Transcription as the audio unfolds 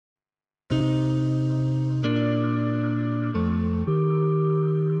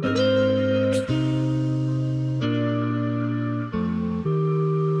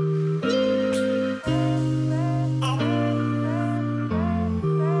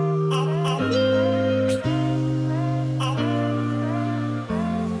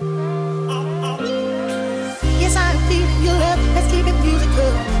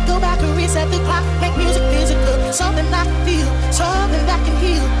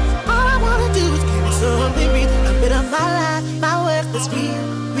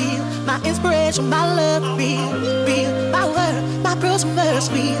inspiration, my love, real, real. My word, my promise,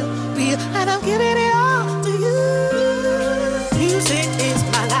 real, real. And I'm giving it all to you. Music is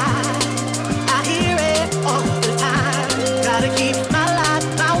my life. I hear it all the time. Gotta keep my life,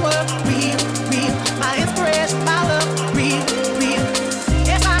 my word, real, real. My inspiration, my love, real, real.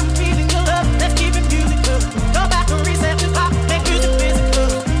 Yes, I'm feeling your love. Let's keep it musical. Go back and reset the pop, make music physical.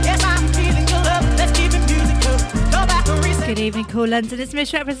 Yes, I'm feeling your love. Let's keep it musical. Go back and reset. Good evening, Kool London. It's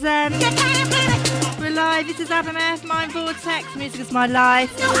Missrepresent. We're live. This is Adam F. Mind Vortex. Music is my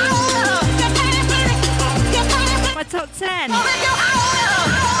life. My top 10.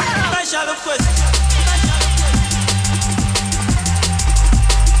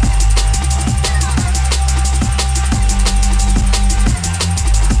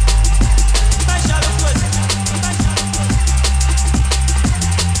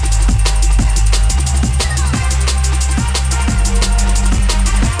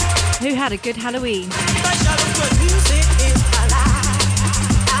 Who had a good Halloween? Music is my life.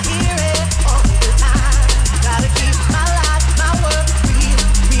 I hear it all the time. Gotta keep my life, my word, real,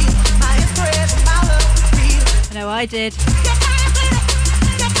 real. My inspiration, my love, real. I know I did.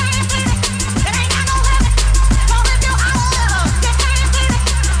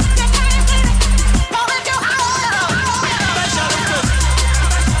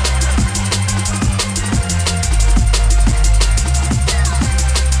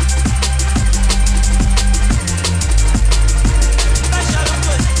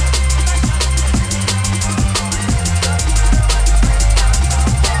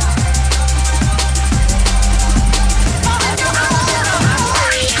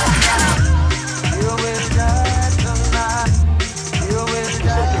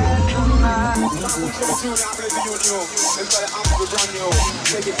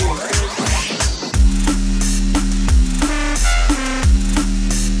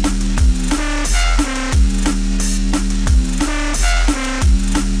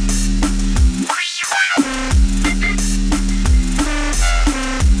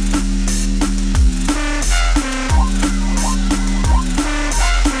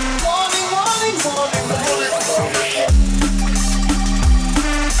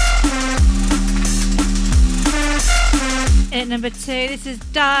 Number 2, this is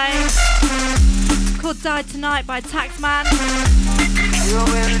Die. Called Die Tonight by Taxman.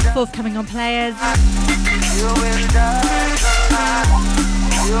 Forthcoming on Players. You will die tonight.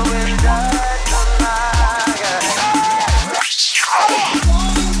 You will die tonight.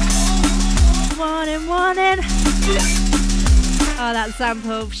 Warning. Oh, that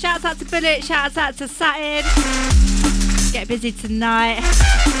sample. Shouts out to Bullet, shouts out to Satin. Get busy tonight.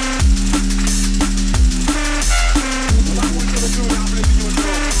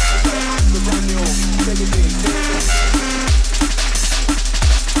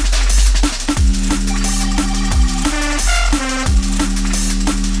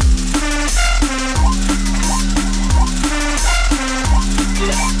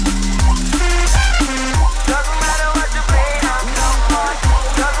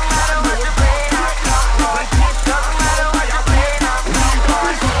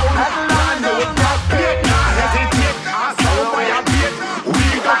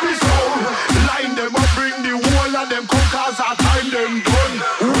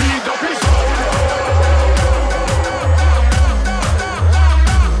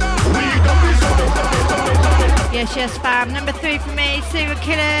 Yes, fam. Number 3 for me, Serial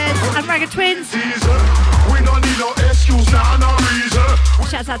Killers and Ragged Twins. We don't need no excuse, nah, no reason.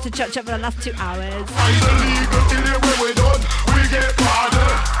 Shouts out to Chop Chop for the last 2 hours. It's illegal till the way we done, we get pardon.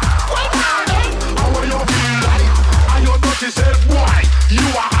 How will you feel like? And you dirty said, why? You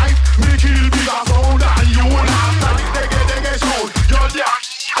are hype, me kill bigger sound and you laugh like dege sound. You're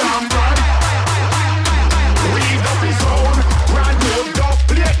damn right. We don't be sound, brand new dub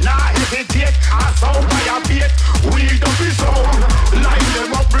plate, nah hesitate. I sound by a beat. We don't be sound, line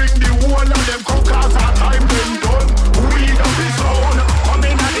them up, bring the whole of them come cause our time them done. We don't be sound, come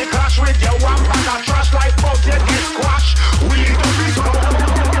in and they clash with your one bag of trash like bugs get squash. We don't be sound.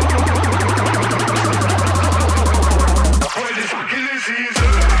 Well, it's a killing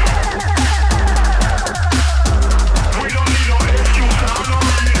season. We don't need no excuse, no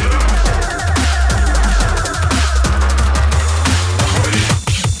reason.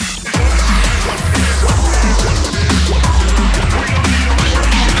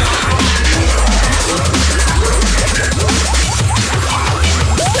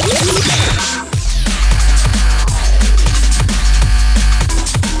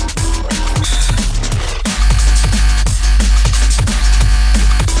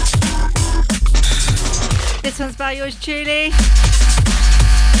 This one's by yours truly.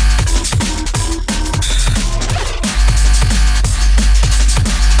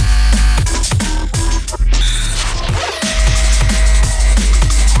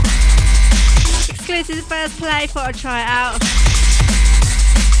 This is the first play, thought I'd try it out.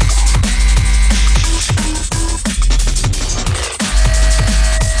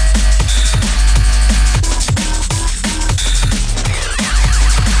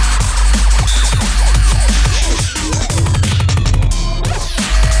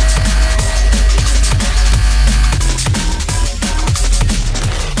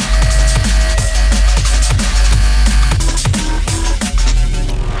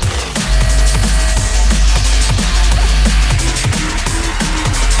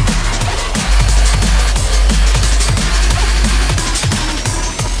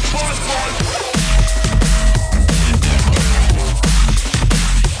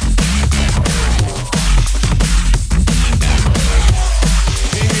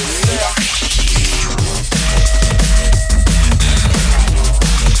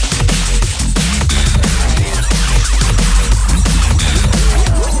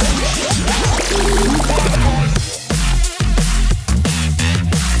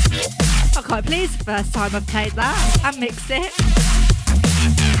 First time I've played that and mixed it.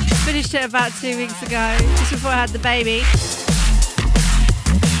 Finished it about 2 weeks ago, just before I had the baby.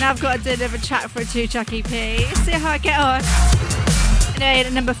 Now I've got to do another track for a 2-track EP. See how I get on. Anyway,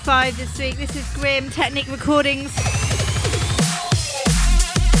 at number 5 this week, this is Grim Technique Recordings.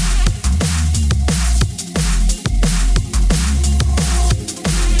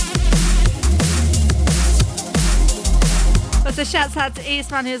 Also, shouts out to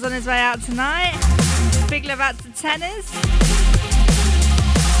Eastman who's on his way out tonight. Big love out to Tenors.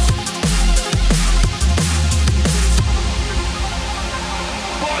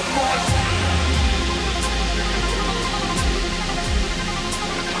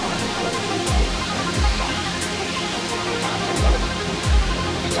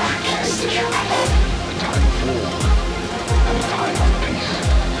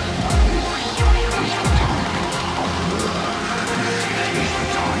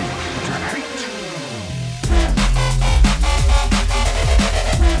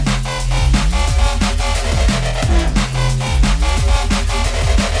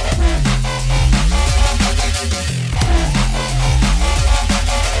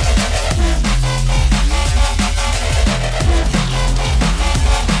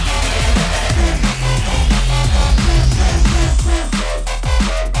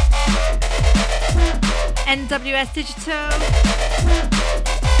 NWS Digital.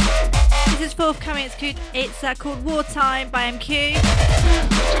 This is forthcoming. It's called Wartime by MQ.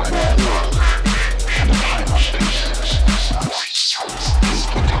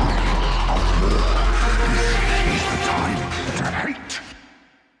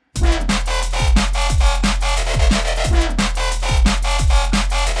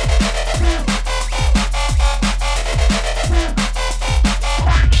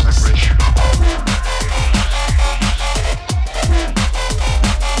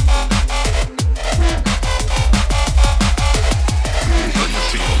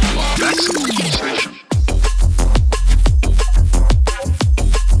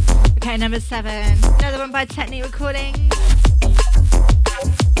 Number 7, another one by Technique Recordings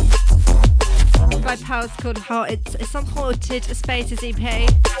by Pals called it's on Haunted Spaces EP.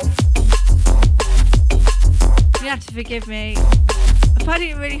 You have to forgive me. I'm finding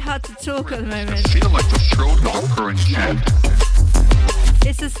it really hard to talk at the moment. I feel like the throat of a current cat.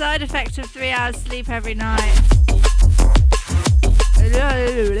 It's a side effect of 3 hours sleep every night.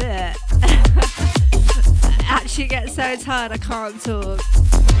 I actually get so tired I can't talk.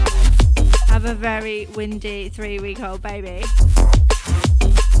 I have a very windy 3-week-old baby.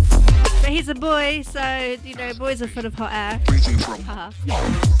 But he's a boy, so, you know, boys are full of hot air. Breathing from.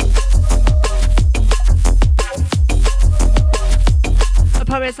 I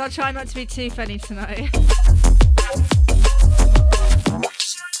promise I'll try not to be too funny tonight.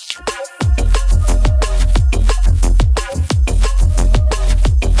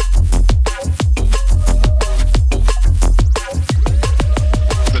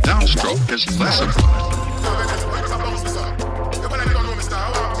 Is less of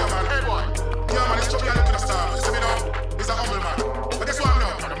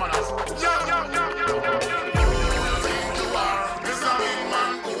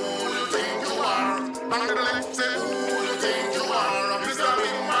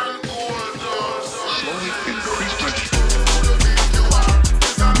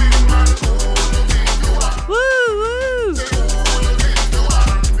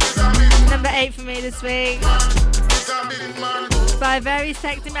For me this week by a very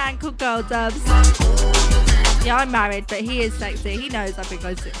sexy man called Gold Dubs. Yeah, I'm married, but he is sexy. He knows I think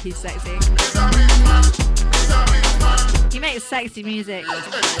he's sexy. He makes sexy music.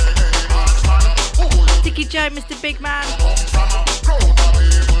 Dicky Joe, Mr. Big Man.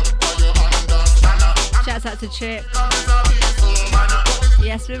 Shouts out to Chip.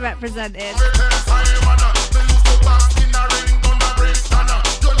 Yes, we're represented.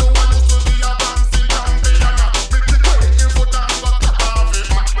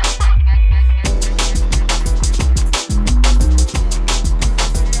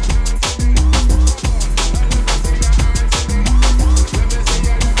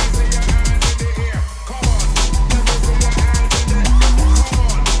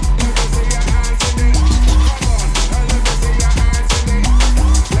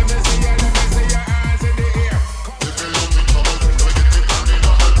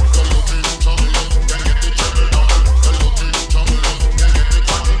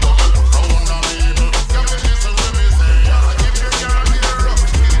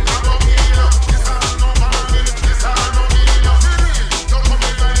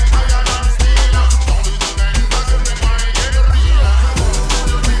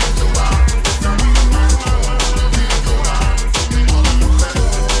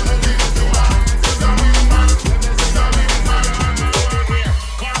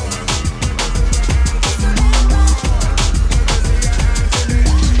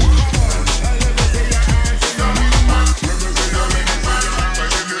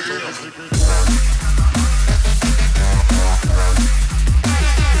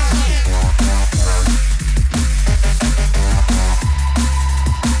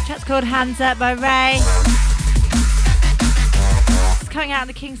 Called Hands Up by Ray. It's coming out on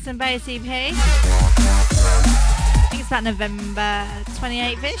the Kingston Bass EP. I think it's about November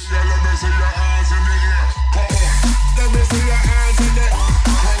 28th-ish. Let me see your hands in it. Come on. Let me see your hands in it.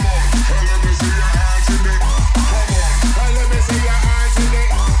 Come on. Let me see your hands in it.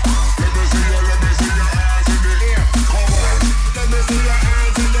 Let me see your hands in the air. Come on. Let me see your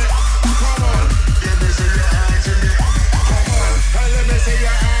hands in it. Come on. Let me see your hands in it. Come on. Let me see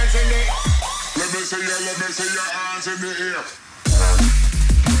your hands in it. Let me see your hands in the air.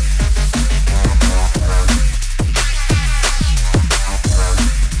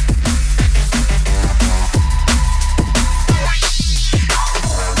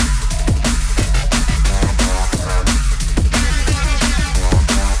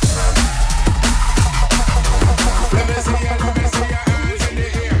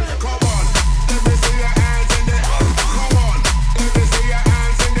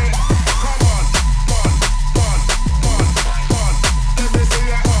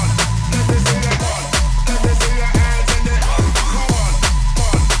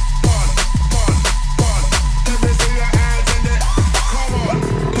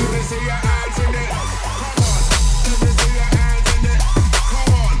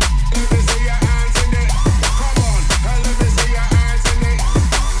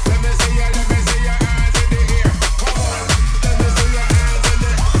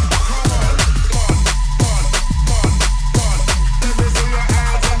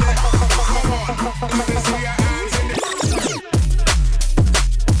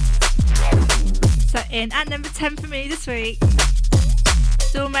 In at number 10 for me this week,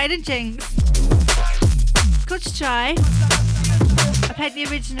 Still Made in Jinx. It's called To Try. I played the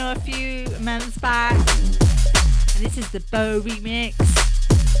original a few months back, and this is the Bow remix.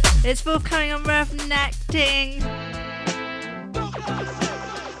 It's forthcoming on Roughnecking.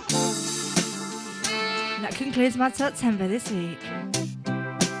 And that concludes my top 10 for this week.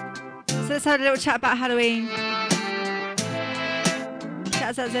 So let's have a little chat about Halloween.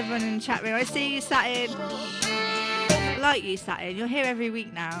 Shouts out to everyone in the chat room. I see you, Satin. I like you, Satin. You're here every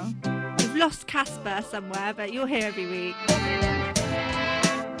week now. We've lost Casper somewhere, but you're here every week.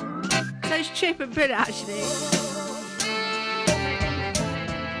 So's Chip and Bullet, actually.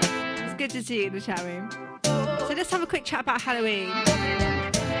 It's good to see you in the chat room. So let's have a quick chat about Halloween.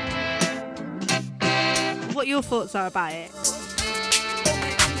 What your thoughts are about it.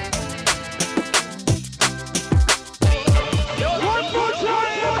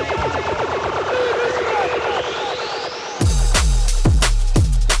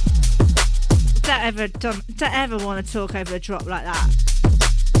 Don't ever want to talk over a drop like that,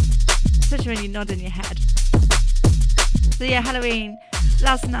 especially when you're nodding your head. So yeah, Halloween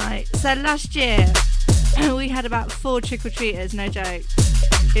last night. So last year we had about 4 trick-or-treaters, no joke.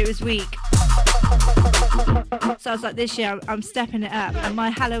 It was weak. So I was like, this year I'm stepping it up, and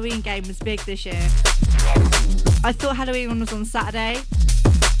my Halloween game was big this year. I thought Halloween was on Saturday,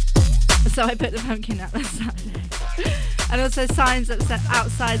 so I put the pumpkin up on Saturday. And also signs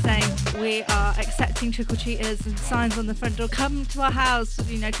outside saying we are accepting trick-or-treaters, and signs on the front door, come to our house,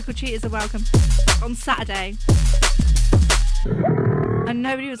 you know, trick-or-treaters are welcome, on Saturday. and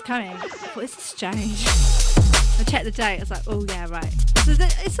nobody was coming. I thought, this is strange. I checked the date. I was like, oh yeah, right. So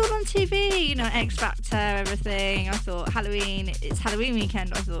it's all on TV, you know, X Factor, everything. I thought Halloween, it's Halloween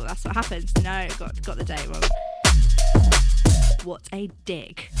weekend. I thought that's what happens. No, got the date wrong. What a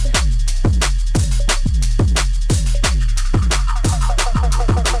dick.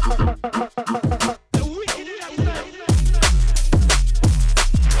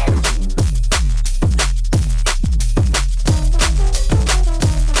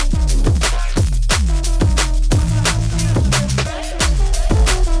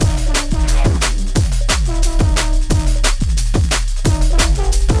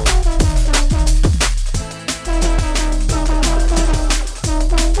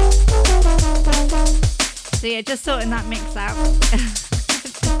 So yeah, just sorting that mix out.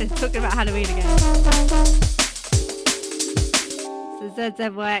 Talking about Halloween again. So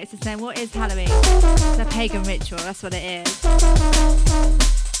ZZYX is saying, what is Halloween? It's a pagan ritual, that's what it is.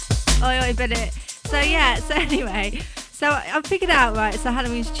 Oi, but it. So yeah, so anyway, so I figured out, right, so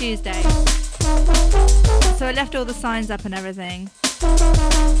Halloween's Tuesday. So I left all the signs up and everything.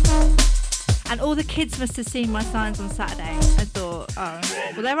 And all the kids must have seen my signs on Saturday. I thought, oh,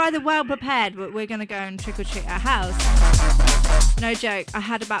 well, they're either well prepared, but we're going to go and trick-or-treat our house. No joke, I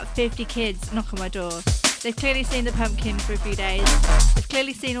had about 50 kids knock on my door. They've clearly seen the pumpkin for a few days. They've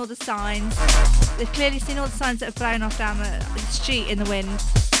clearly seen all the signs. They've clearly seen all the signs that have blown off down the street in the wind.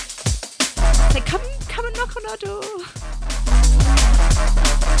 They come and knock on our door.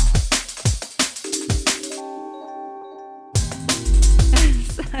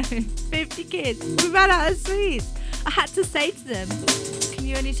 So, 50 kids. We ran out of sweets. I had to say to them, can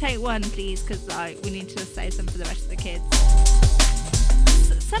you only take one, please? Because we need to save some for the rest of the kids.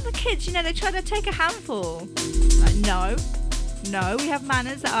 Some of the kids, you know, they try to take a handful. Like, no, we have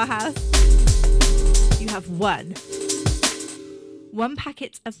manners at our house. You have one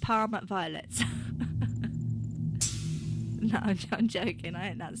packet of Parma violets. No, I'm joking. I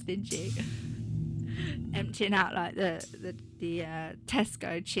ain't that stingy. Emptying out like the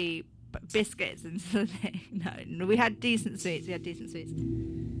Tesco cheap biscuits and something. No, we had decent sweets.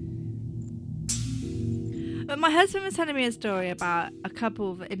 But my husband was telling me a story about a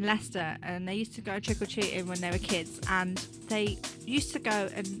couple in Leicester, and they used to go trick-or-treating when they were kids, and they used to go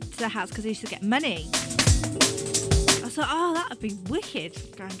to the house because they used to get money. I thought, oh, that would be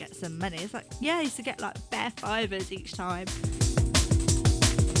wicked, go and get some money. It's like, yeah, I used to get like bare fivers each time.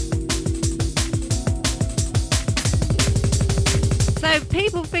 So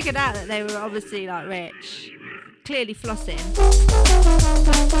people figured out that they were obviously like rich, clearly flossing.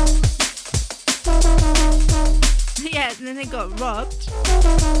 Yeah, and then they got robbed.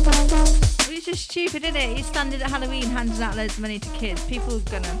 It was just stupid, isn't it? You standing at Halloween handing out loads of money to kids. People are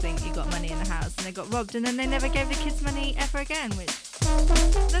gonna think you got money in the house, and they got robbed, and then they never gave the kids money ever again, which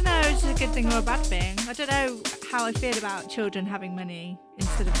I don't know, it's a good thing or a bad thing. I don't know how I feel about children having money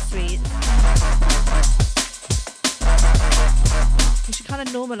instead of sweets. We should kind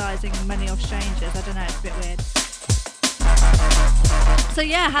of normalising money off strangers. I don't know, it's a bit weird. So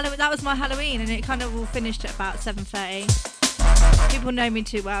yeah, Halloween, that was my Halloween, and it kind of all finished at about 7:30. People know me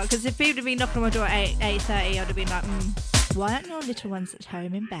too well, because if people had been knocking on my door at 8:30, I'd have been like, why aren't your little ones at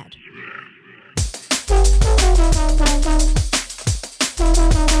home in bed?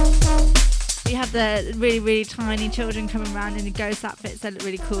 You have the really, really tiny children coming around in the ghost outfits that look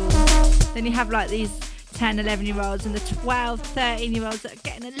really cool. Then you have like these 10, 11-year-olds and the 12, 13-year-olds that are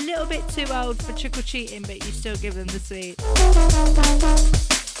getting a little bit too old for trick-or-treating, but you still give them the sweet.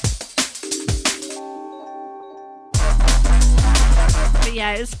 But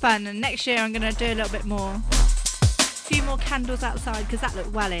yeah, it was fun, and next year I'm going to do a little bit more. A few more candles outside, because that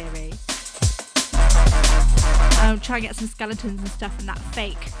looked well eerie. Try and get some skeletons and stuff, and that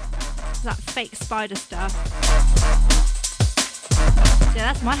fake spider stuff. So yeah,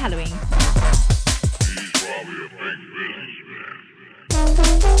 that's my Halloween.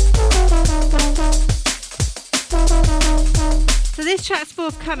 So this track's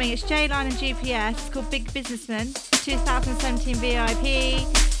forthcoming. It's J-Line and GPS. It's called Big Businessman 2017 VIP.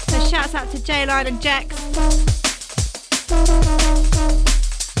 So shouts out to J-Line and Jex.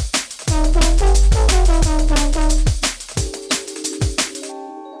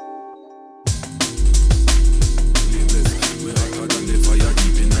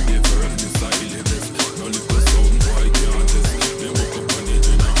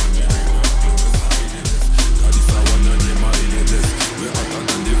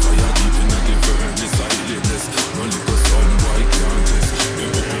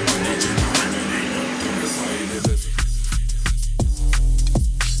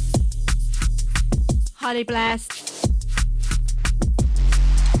 Highly blessed.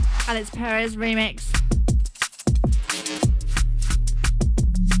 Alex Perez remix.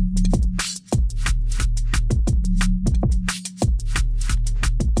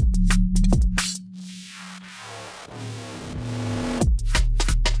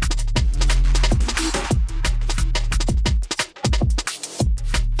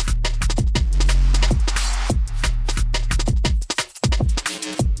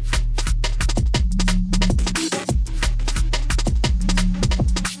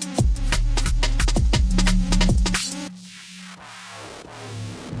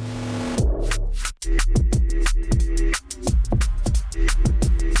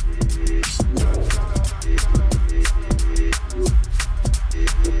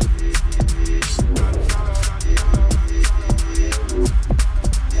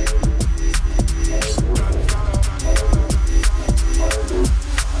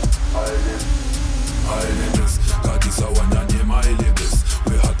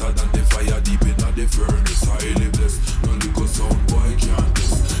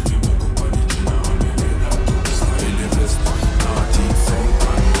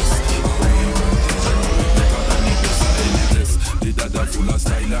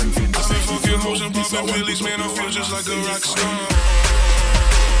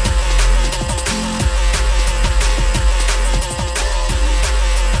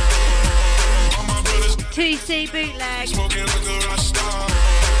 TC bootleg.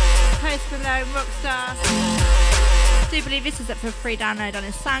 Post Malone Rockstar. Do believe this is up for free download on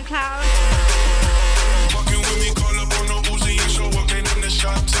his SoundCloud.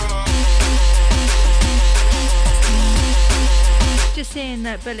 Just seeing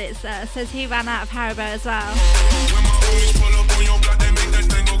that Bullets says he ran out of Haribo as well.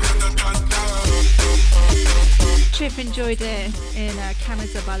 Trip enjoyed it in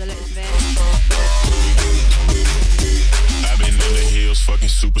Canada by the looks of it. I've been in the hills, fucking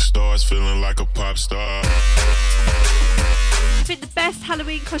superstars, feeling like a pop star. I think the best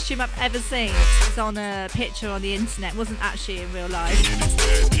Halloween costume I've ever seen is on a picture on the internet. It wasn't actually in real life.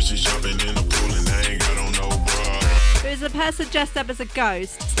 It was a person dressed up as a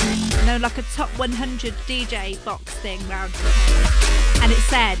ghost. You know, like a top 100 DJ box thing round the head. And it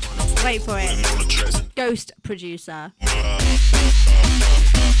said, wait for it, Ghost Producer.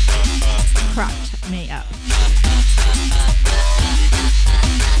 Cracked me up.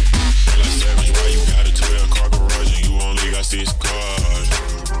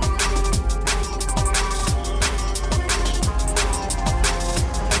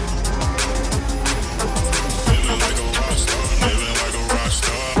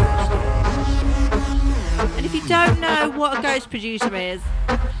 And if you don't know what a ghost producer is,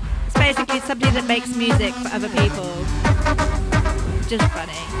 it's basically somebody that makes music for other people. Just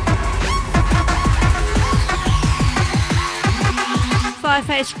funny.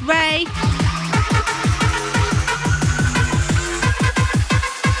 Fireface Ray.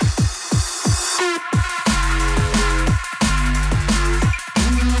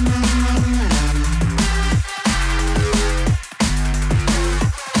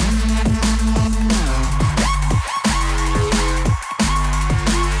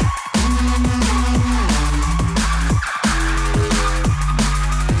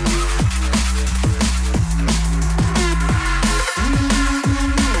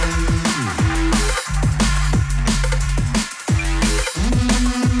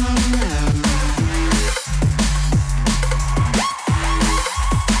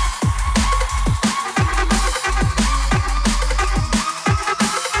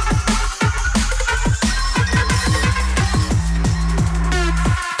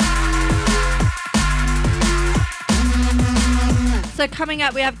 So coming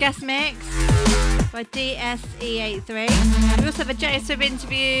up we have guest mix by DSE83. We also have a JSF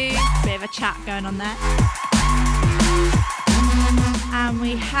interview, bit of a chat going on there. And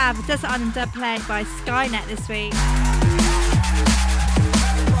we have Desert Island Dub played by Skynet this week.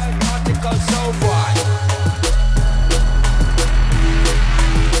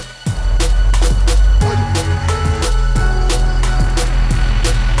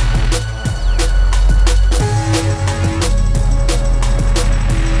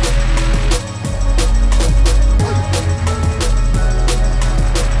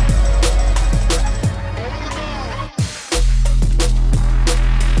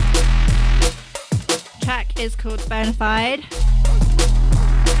 Is called Bonafide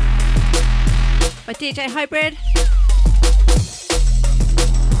by DJ Hybrid.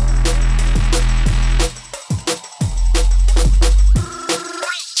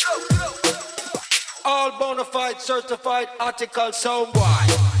 All bonafide certified article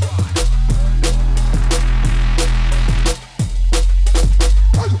soundboy.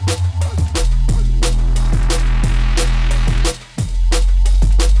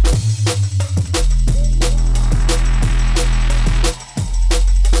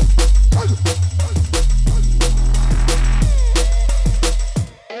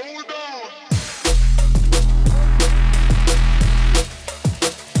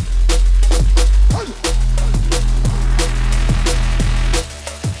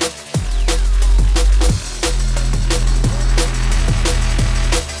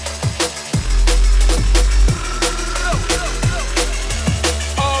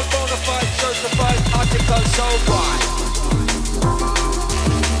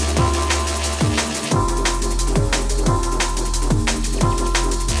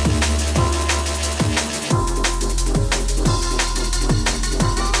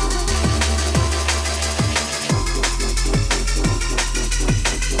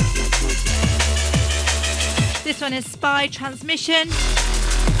 by Transmission.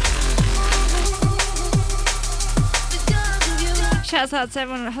 Shouts out to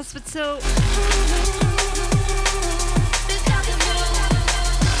everyone at the hospital.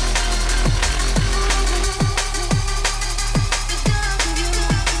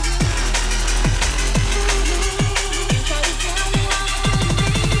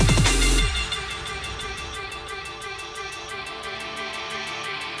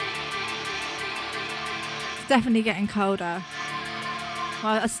 It's definitely getting colder.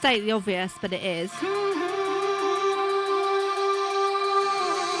 Well, I state the obvious, but it is.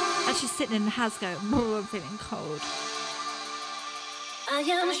 Actually sitting in the house going, oh, I'm feeling cold. I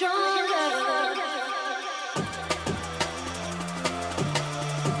am stronger.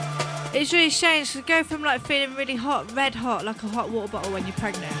 It's really strange to go from like feeling really hot, red hot, like a hot water bottle when you're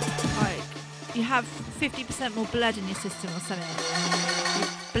pregnant. Like you have 50% more blood in your system or something. Your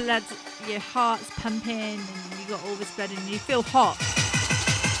blood, your heart's pumping, and you got all this blood, and you feel hot.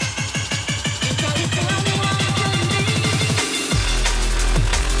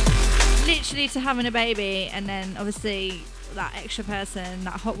 Literally to having a baby, and then obviously that extra person,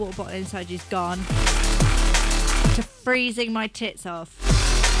 that hot water bottle inside you's gone. To freezing my tits off.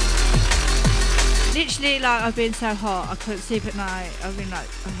 Literally, like, I've been so hot, I couldn't sleep at night. I've been like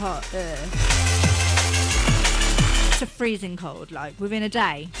hot, to freezing cold, like within a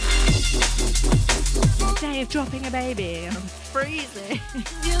day. A day of dropping a baby, and I'm freezing.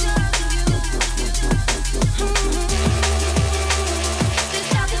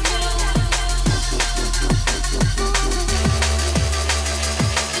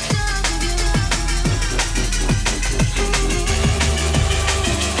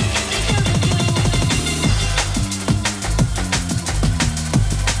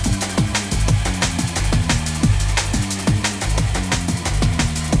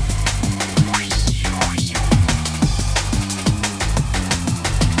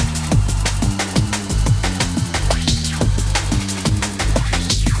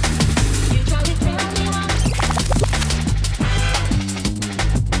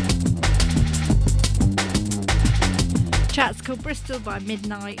 Chat's called Bristol by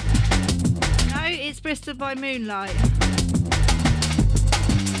Midnight. No, it's Bristol by Moonlight.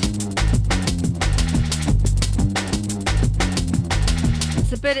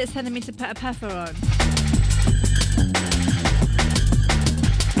 It's a bullet telling me to put a puffer on.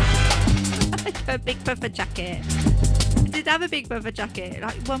 I got a big puffer jacket. I did have a big puffer jacket,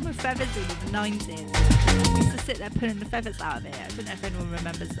 like one with feathers in the 90s. I used to sit there pulling the feathers out of it. I don't know if anyone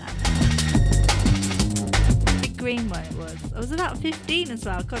remembers that. Green one it was. I was about 15 as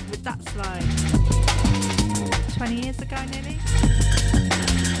well. God, that's like 20 years ago nearly.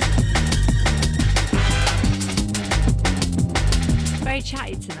 Very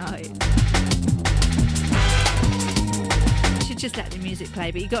chatty tonight. Should just let the music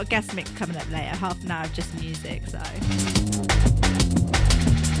play, but you got a guest mix coming up later, half an hour of just music, so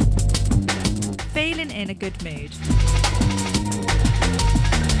feeling in a good mood.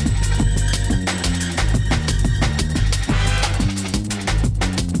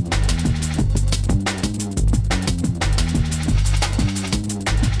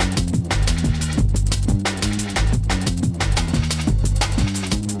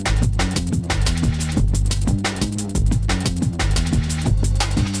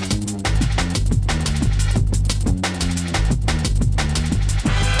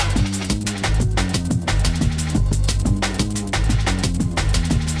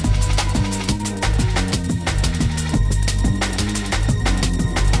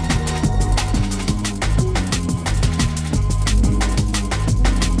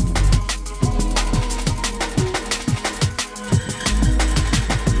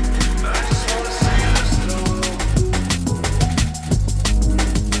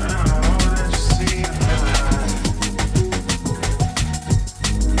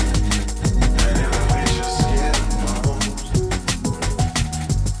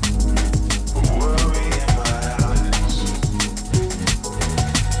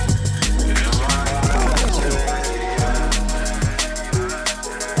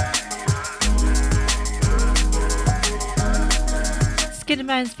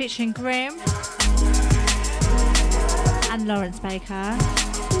 Bones featuring Grim and Lawrence Baker. I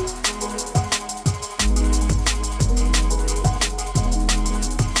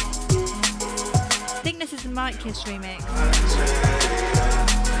think this is a Mike Kiss remix.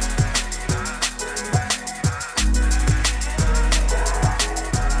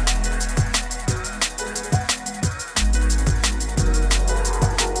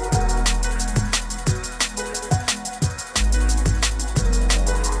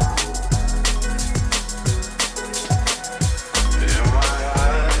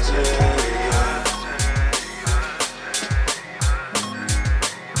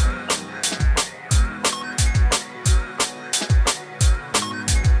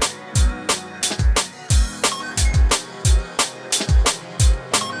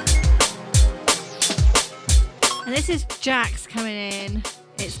 This is Jax coming in.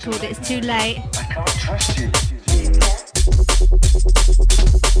 It's called It's Too Late. I can't trust you.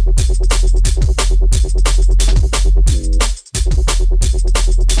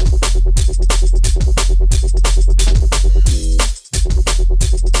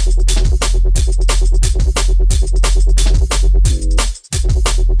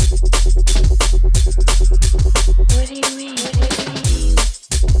 What do you mean?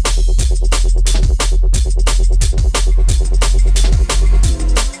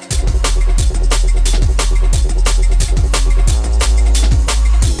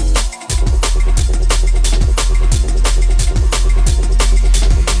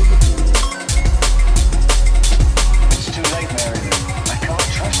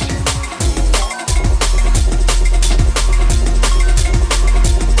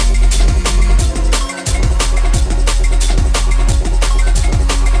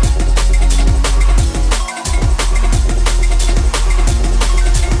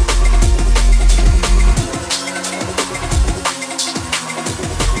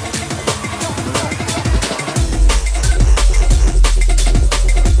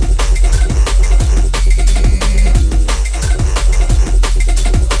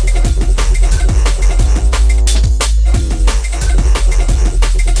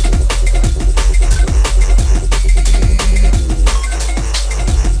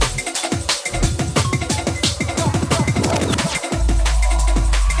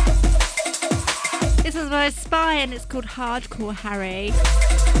 And it's called Hardcore Harry.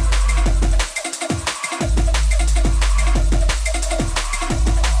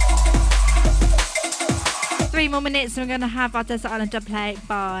 Three more minutes and we're going to have our Desert Island dub play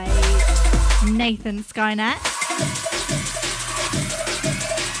by Nathan Skynet.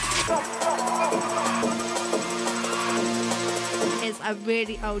 It's a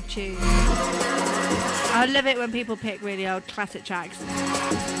really old tune. I love it when people pick really old classic tracks.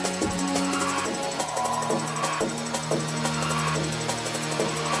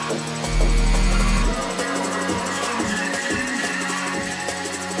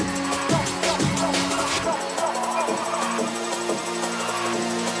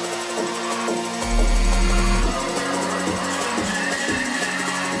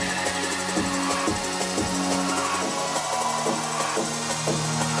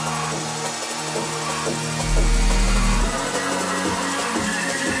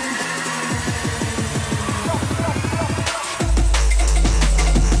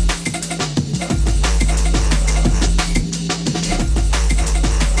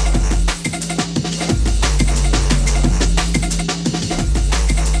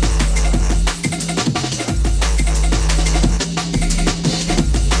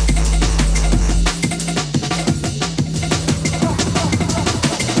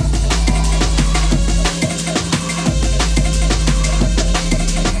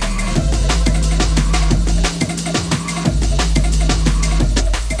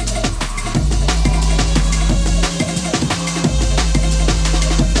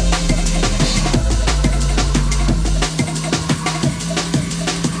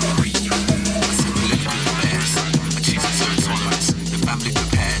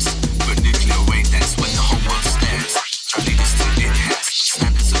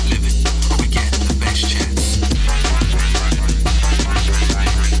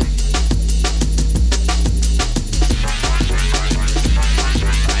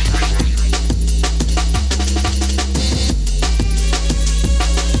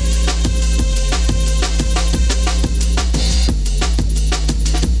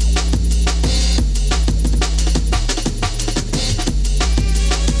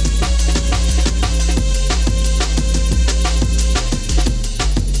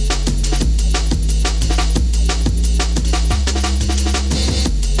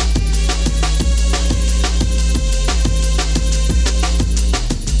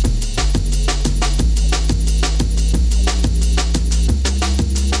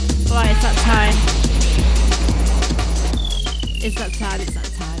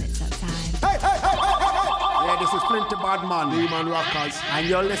 And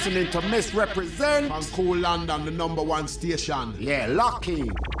you're listening to Missrepresent on Kool London, the #1 station. Yeah,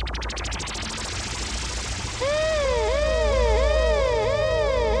 lucky.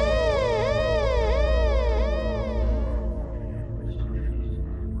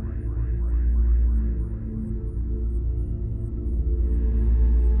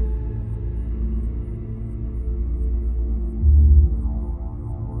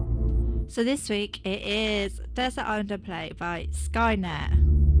 So this week it is Desert Island Play by Skynet.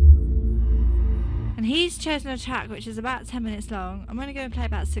 And he's chosen a track which is about 10 minutes long. I'm going to go and play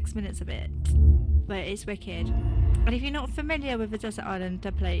about 6 minutes of it. But it's wicked. And if you're not familiar with the Desert Island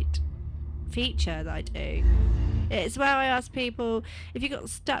dubplate feature that I do, it's where I ask people, if you got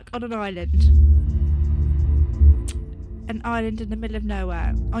stuck on an island in the middle of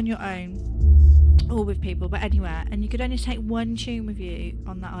nowhere, on your own, or with people, but anywhere, and you could only take one tune with you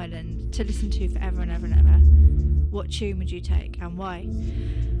on that island to listen to forever and ever and ever, what tune would you take and why?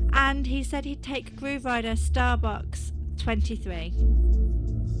 And he said he'd take Groove Rider Starbox 23.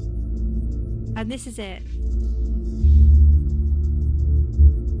 And this is it.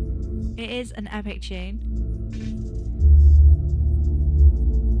 It is an epic tune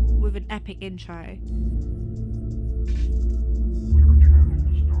with an epic intro.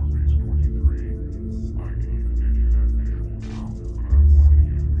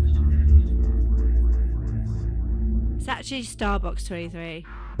 It's actually Starbox 23.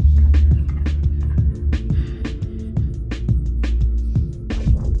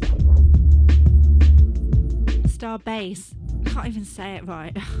 Star Bass. Can't even say it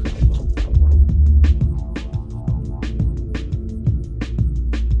right.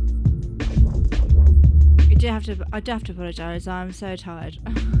 I do have to apologise. I'm so tired.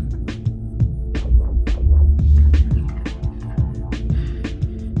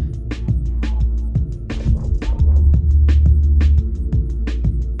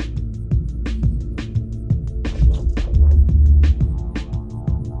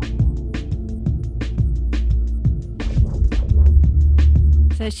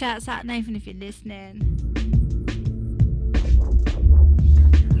 So shouts out Nathan if you're listening.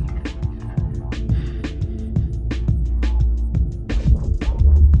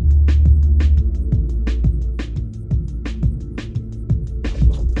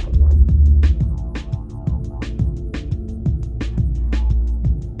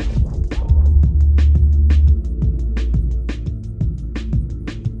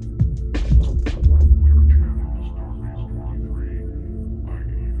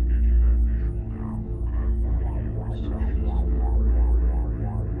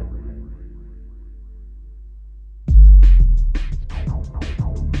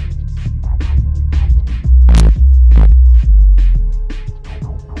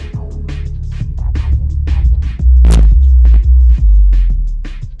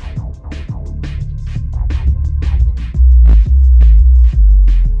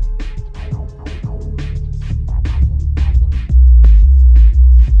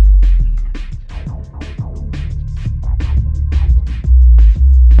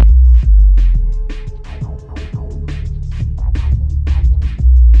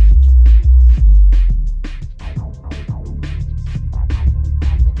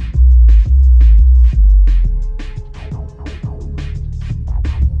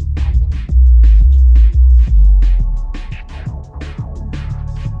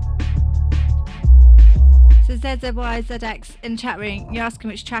 ZZYZX in chat room, you're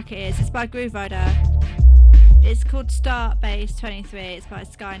asking which track it is. It's by Groove Rider. It's called Star Bass 23. It's by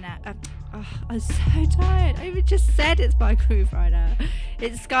Skynet. I'm so tired. I even just said it's by Groove Rider.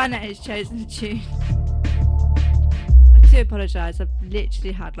 It's Skynet who's chosen the tune. I do apologise. I've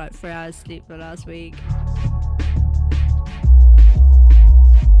literally had like 3 hours sleep the last week.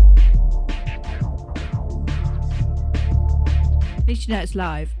 At least you know it's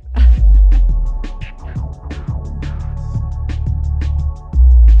live.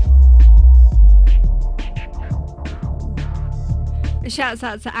 Shouts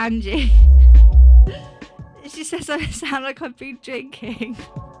out to Angie. She says I sound like I've been drinking.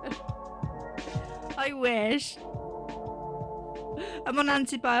 I wish. I'm on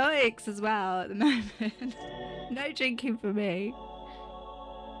antibiotics as well at the moment. No drinking for me.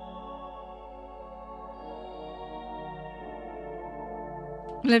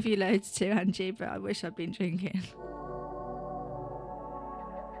 Love you loads too, Angie, but I wish I'd been drinking.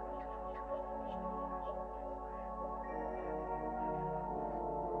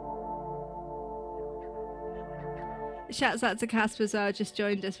 Shouts out to Casper as well, just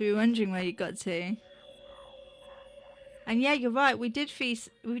joined us. We were wondering where you got to. And yeah, you're right. We did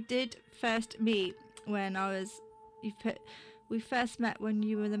first meet when I was. We first met when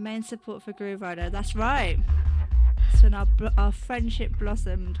you were the main support for Groove Rider. That's right. That's when our friendship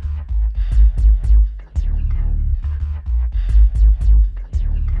blossomed.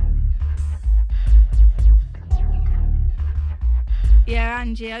 Yeah,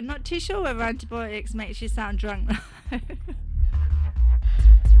 Angie, I'm not too sure whether antibiotics makes you sound drunk though.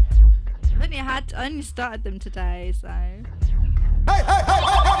 I only started them today, so.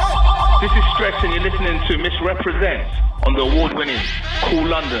 This is Stretch and you're listening to Missrepresent on the award-winning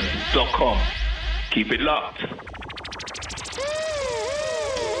KoolLondon.com. Keep it locked.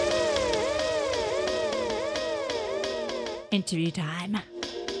 Interview time.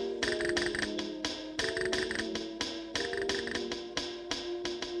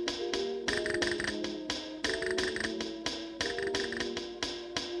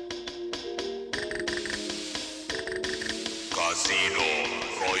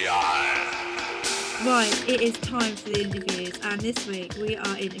 Right, it is time for the interviews, and this week we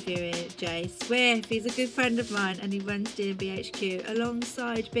are interviewing Jay Swif. He's a good friend of mine and he runs DSE83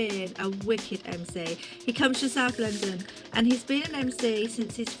 alongside being a wicked MC. He comes from South London and he's been an MC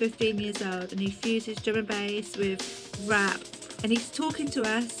since he's 15 years old, and he fuses drum and bass with rap, and he's talking to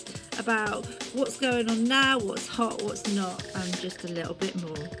us about what's going on now, what's hot, what's not, and just a little bit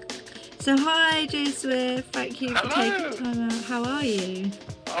more. So hi Jay Swif, thank you for taking time out. How are you?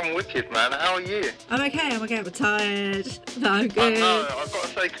 I'm wicked, man. How are you? I'm okay. I'm tired. No, I'm good. I know. I've got to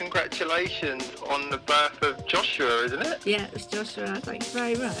say congratulations on the birth of Joshua, isn't it? Yeah, it's Joshua. Thanks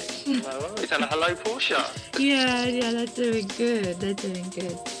very much. No worries. And hello, Portia. Yeah, they're doing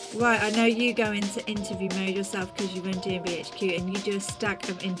good. Right, I know you go into interview mode yourself because you run DSE83 and you do a stack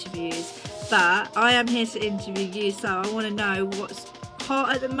of interviews. But I am here to interview you, so I want to know what's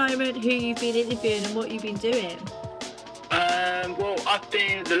hot at the moment, who you've been interviewing and what you've been doing. Well, I've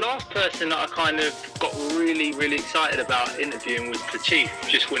been the last person that I kind of got really, really excited about interviewing was the Chief,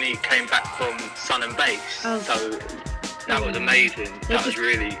 just when he came back from Sun and Bass. Oh. So that was amazing. They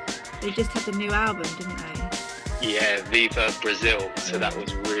just had the new album, didn't they? Yeah, Viva Brazil. So that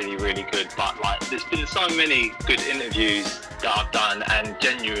was really, really good. But there's been so many good interviews that I've done, and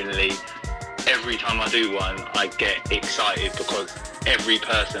genuinely, every time I do one, I get excited because every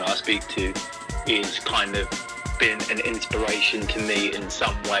person I speak to is kind of been an inspiration to me in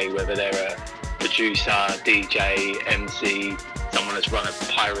some way, whether they're a producer, DJ, MC, someone that's run a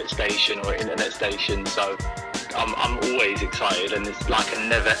pirate station or an internet station. So I'm always excited, and it's like a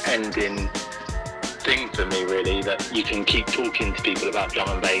never-ending thing for me, really, that you can keep talking to people about drum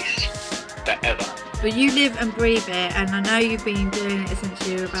and bass forever. But you live and breathe it, and I know you've been doing it since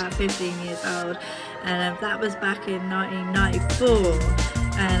you were about 15 years old, and that was back in 1994.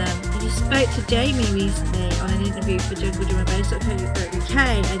 And you spoke to Jamie recently on an interview for jungledrumandbass.co.uk,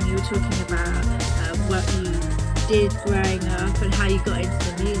 and you were talking about what you did growing up and how you got into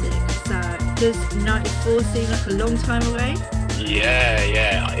the music. So does 94 seem like a long time away?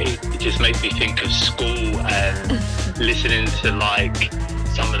 Yeah. It just makes me think of school and listening to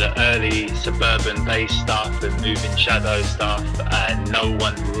some of the early suburban bass stuff and Moving Shadow stuff, and no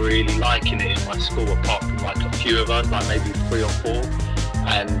one really liking it in my school apart from a few of us, maybe 3 or 4.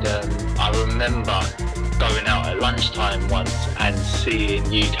 And I remember going out at lunchtime once and seeing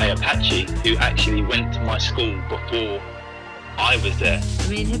UK Apache, who actually went to my school before I was there. I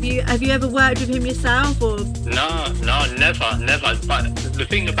mean, have you ever worked with him yourself, or? No, never. But the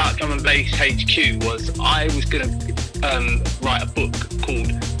thing about Drum and Bass HQ was I was going to write a book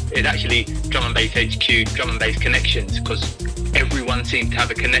called, it's actually Drum and Bass HQ, Drum and Bass Connections, because everyone seemed to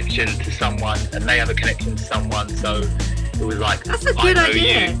have a connection to someone and they have a connection to someone, so it was that's a good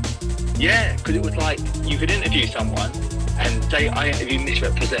idea. Yeah, because it was you could interview someone and say I interview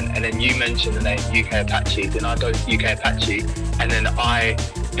Missrepresent, and then you mention the name UK Apache, then I go to UK Apache, and then I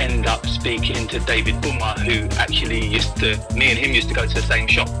end up speaking to David Boomer, who actually me and him used to go to the same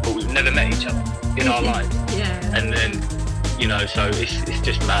shop, but we've never met each other in our lives. Yeah. And then, so it's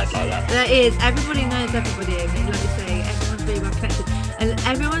just mad like that. There is. Everybody knows everybody, and like you say, everyone's really well connected, and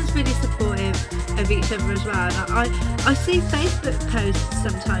everyone's really supportive of each other as well. And I see Facebook posts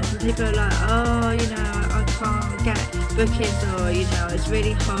sometimes and people are like, I can't get bookings, or it's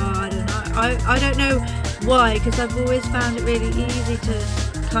really hard, and I don't know why, because I've always found it really easy to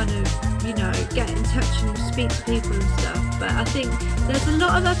kind of get in touch and speak to people and stuff. But I think there's a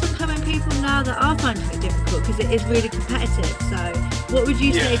lot of up and coming people now that are finding it difficult because it is really competitive. So what would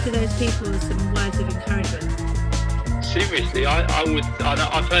you say to those people, some words of encouragement? Seriously, I've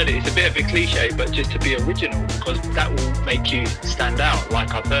heard it, it's a bit of a cliche, but just to be original, because that will make you stand out.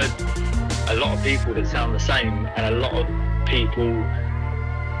 I've heard a lot of people that sound the same, and a lot of people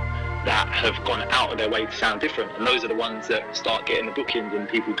that have gone out of their way to sound different, and those are the ones that start getting the bookings and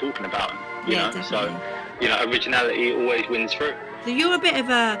people talking about them, you know. Definitely. So originality always wins through. So you're a bit of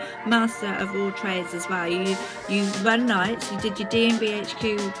a master of all trades as well. You run nights, you did your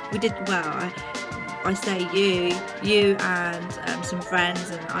DSE83, we did, I say you and some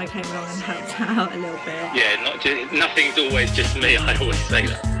friends, and I came along and helped out a little bit. Yeah, nothing's always just me, I always say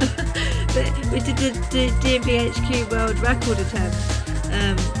that. But we did the DSE83 world record attempt,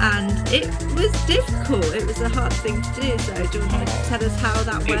 and it was difficult. It was a hard thing to do, so do you want to tell us how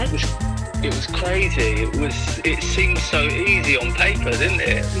that went? It was crazy. It seemed so easy on paper, didn't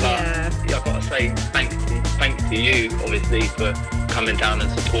it? But I've got to say, thanks to to you, obviously, for coming down and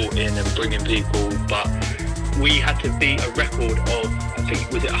supporting and bringing people. But we had to beat a record of, I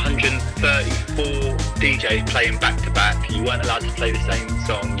think, was it 134 DJs playing back to back. You weren't allowed to play the same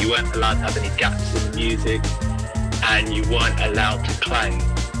song. You weren't allowed to have any gaps in the music, and you weren't allowed to clang.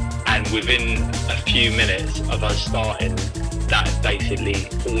 And within a few minutes of us starting, that basically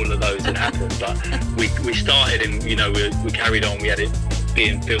all of those had happened. But we started and, you know, we carried on. We had it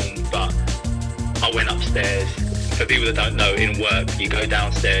being filmed, but I went upstairs. For people that don't know, in work, you go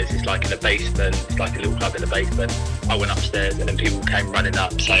downstairs, it's like in a basement, it's like a little club in the basement. I went upstairs and then people came running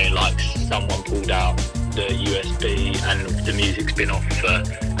up saying like someone pulled out the USB and the music's been off for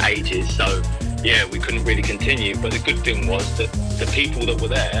ages. So yeah, we couldn't really continue. But the good thing was that the people that were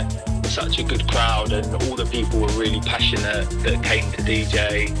there were such a good crowd, and all the people were really passionate that came to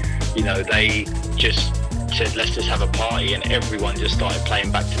DJ. You know, they just said, let's just have a party, and everyone just started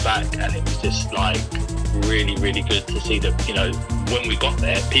playing back to back, and it was just like really, really good to see that, you know, when we got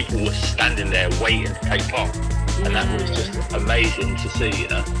there, people were standing there waiting to take part. And that was just amazing to see, you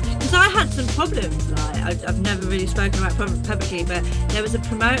know. Because I had some problems, like I've never really spoken about publicly, but there was a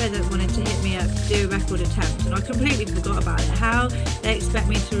promoter that wanted to hit me up to do a record attempt, and I completely forgot about it. How they expect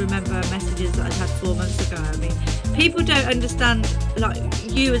me to remember messages that I'd had 4 months ago? I mean, people don't understand, like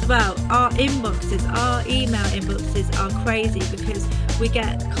you as well, our inboxes, our email inboxes are crazy because we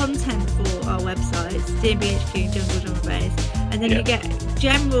get content for our websites, DMBHQ and Jungle Drum and Bass, and then you get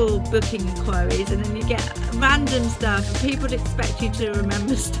general booking inquiries, and then you get random stuff, and people expect you to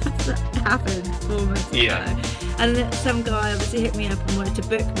remember stuff that happened 4 months ago. And then some guy obviously hit me up and wanted to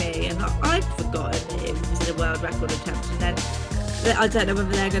book me, and I'd forgotten that it was a world record attempt, and then I don't know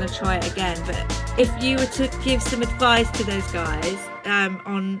whether they're going to try it again. But if you were to give some advice to those guys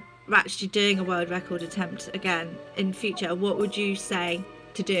on actually doing a world record attempt again in future, what would you say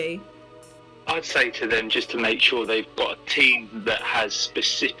to do? I'd say to them just to make sure they've got a team that has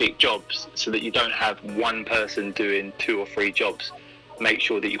specific jobs, so that you don't have one person doing 2 or 3 jobs. Make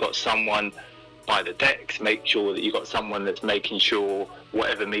sure that you've got someone by the decks, make sure that you've got someone that's making sure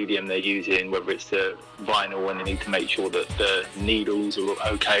whatever medium they're using, whether it's the vinyl, and they need to make sure that the needles are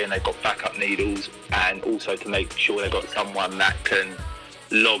okay and they've got backup needles, and also to make sure they've got someone that can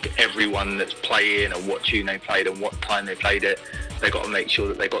log everyone that's playing and what tune they played and what time they played it. They've got to make sure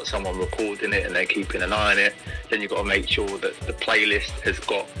that they've got someone recording it and they're keeping an eye on it. Then you've got to make sure that the playlist has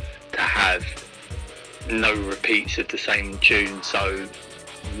got to have no repeats of the same tune. So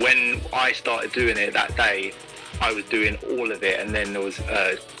when I started doing it that day, I was doing all of it, and then there was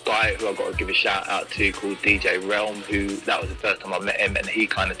a guy who I've got to give a shout out to called DJ Realm, who that was the first time I met him, and he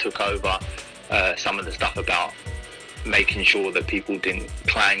kind of took over some of the stuff about making sure that people didn't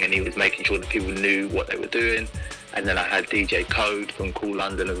clang, and he was making sure that people knew what they were doing. And then I had DJ Code from Kool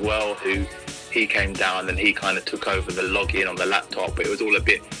London as well, who he came down and he kind of took over the login on the laptop. But it was all a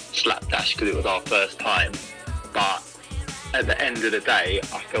bit slapdash because it was our first time. But at the end of the day,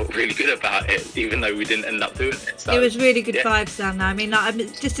 I felt really good about it, even though we didn't end up doing it. So, it was really good vibes down there. I mean, like,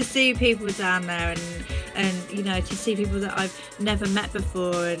 just to see people down there, and you know, to see people that I've never met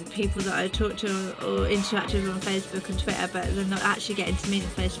before, and people that I talked to or interacted with on Facebook and Twitter, but they're not actually getting to meet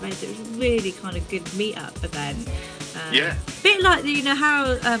them face to face. It was really kind of good meet-up event. Bit like, you know,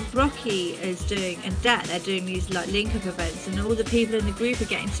 how Brocky is doing, and Det, they're doing these like link-up events, and all the people in the group are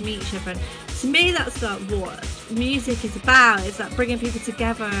getting to meet each other. And to me, that's like what music is about. It's like bringing people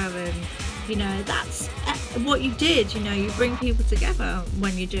together, and you know, that's what you did. You know, you bring people together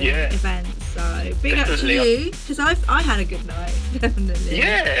when you're doing events. So big up to you, because I had a good night. Definitely.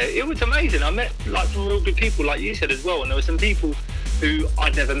 Yeah, it was amazing. I met like some real good people, like you said as well, and there were some people who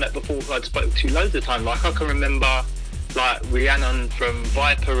I'd never met before who I'd spoken to loads of time. Like I can remember, like Rhiannon from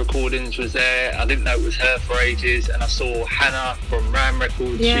Viper Recordings was there. I didn't know it was her for ages, and I saw Hannah from Ram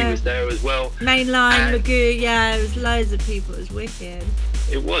Records. She was there as well. Mainline, Magoo, there was loads of people. It was wicked.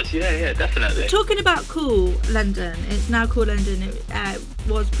 It was, yeah, definitely. Talking about Kool London, it's now Kool London. It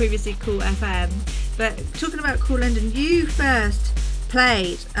was previously Kool FM, but talking about Kool London, you first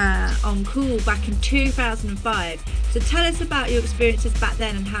played on Kool back in 2005. So tell us about your experiences back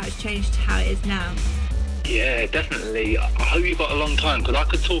then and how it's changed to how it is now. Yeah, definitely. I hope you've got a long time, because I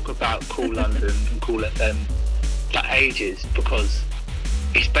could talk about Kool London and Kool FM for ages, because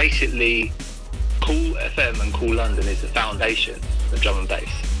it's basically Kool FM and Kool London is the foundation of drum and bass.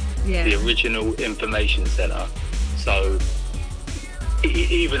 The original information centre. So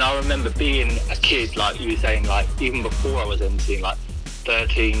even I remember being a kid, like you were saying, like even before I was emceeing, like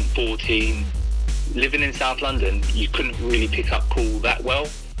 13, 14, living in South London, you couldn't really pick up Kool that well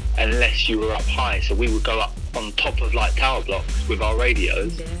unless you were up high. So we would go up on top of like tower blocks with our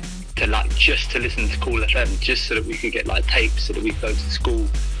radios just to listen to Kool FM, just so that we could get like tapes, so that we could go to school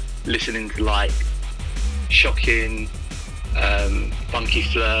listening to like Shocking, Funky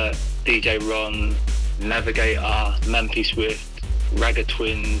Flirt, DJ Ron, Navigator, Mampy Swift, Ragga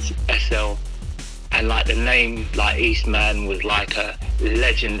Twins, SL, and like the name like Eastman was like a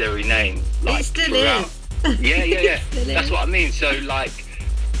legendary name. Like it still throughout. is. Yeah. That's what I mean. So like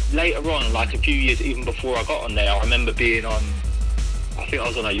later on, like a few years even before I got on there, I remember being on, I think I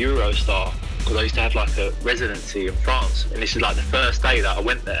was on a Eurostar, because I used to have like a residency in France, and this is like the first day that I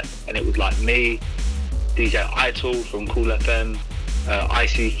went there, and it was like me, DJ Ital from Kool FM,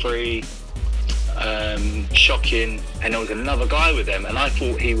 IC3, Shocking, and there was another guy with them, and I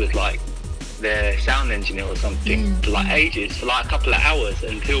thought he was like their sound engineer or something for like ages, for like a couple of hours,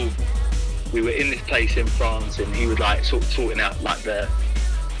 until we were in this place in France, and he was like sorting out like the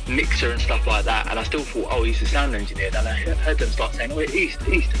mixer and stuff like that, and I still thought, oh, he's the sound engineer. Then I heard them start saying, oh, East,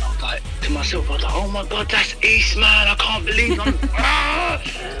 and I was like to myself, I was like, oh my god, that's East, man, I can't believe I'm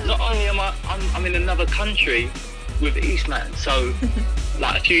not only am I'm in another country with Eastman. So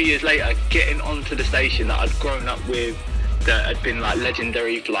like a few years later, getting onto the station that I'd grown up with, that had been like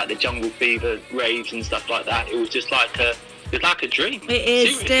legendary for like the Jungle Fever raves and stuff like that, it was just like a dream. It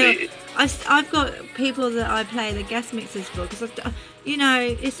is. Seriously. Still. I've got people that I play the guest mixes for, because you know,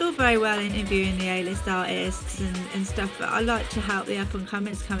 it's all very well interviewing the A-list artists and stuff, but I like to help the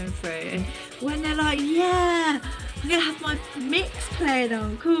up-and-comers coming through, and when they're like, yeah, I'm gonna have my mix playing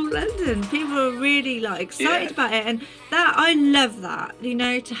on Kool London, people are really like excited about it, and that, I love that, you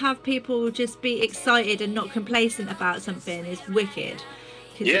know, to have people just be excited and not complacent about something is wicked.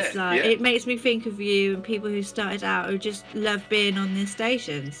 It's like, it makes me think of you and people who started out who just love being on this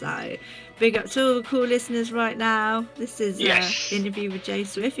station. So big up to all the Kool listeners right now. This is an interview with Jay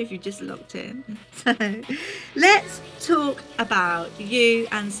Swif, if you just locked in. So let's talk about you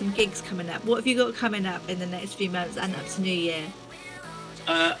and some gigs coming up. What have you got coming up in the next few months and up to New Year?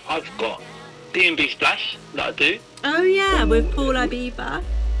 I've got D&B Splash that I do. Oh yeah, with Paul Ibiba.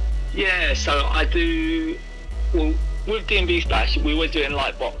 Yeah, so I do, well, with D&B Splash, we were doing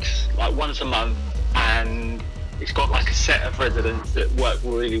Lightbox like once a month, and it's got like a set of residents that work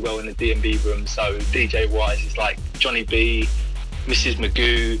really well in the D&B room. So DJ wise, it's like Johnny B, Mrs.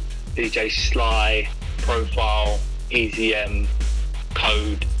 Magoo, DJ Sly, Profile, Easy M,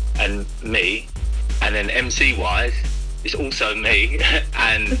 Code, and me. And then MC wise, it's also me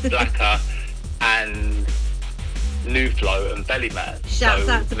and Blacker and New Flow and Bellyman. Shouts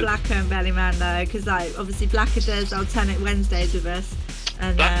out to Blacker and Bellyman though, because like obviously Blacker does alternate Wednesdays with us,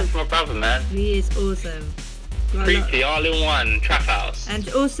 and Blacker's my brother, man. He is awesome. Creepy, all in one, Trap House. And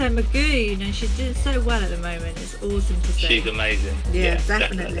also Magoo, you know, she's doing so well at the moment. It's awesome to see. She's amazing. Yeah,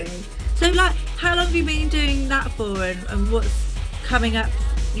 definitely. So like, how long have you been doing that for, and what's coming up,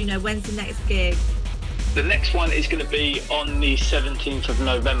 you know, when's the next gig? The next one is going to be on the 17th of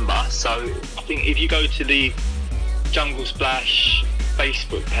November. So I think if you go to the Jungle Splash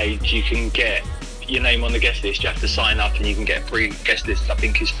Facebook page, you can get your name on the guest list. You have to sign up and you can get a free guest list. I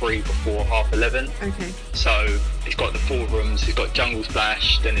think it's free before 11:30. Okay. So it's got the 4 rooms. It's got Jungle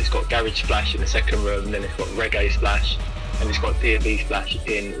Splash, then it's got Garage Splash in the second room, then it's got Reggae Splash, and it's got D&B Splash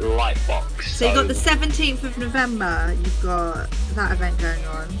in Lightbox. So you've got the 17th of November, you've got that event going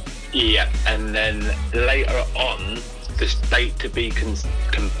on. Yeah, and then later on, the date to be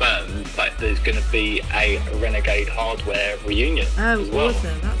confirmed, but there's going to be a Renegade Hardware reunion. Oh, as well.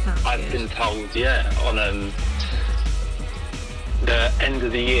 Awesome! That sounds I've good. been told, on the end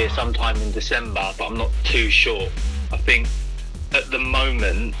of the year, sometime in December, but I'm not too sure. I think at the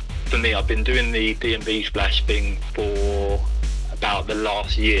moment, for me, I've been doing the D&B Splash thing for about the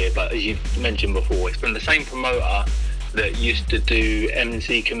last year, but as you mentioned before, it's from the same promoter that used to do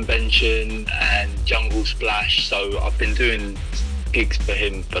MC Convention and Jungle Splash, so I've been doing gigs for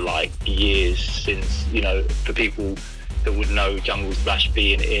him for like years, since, you know, for people that would know Jungle Splash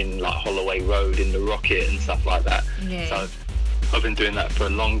being in like Holloway Road in the Rocket and stuff like that. Yeah. So I've been doing that for a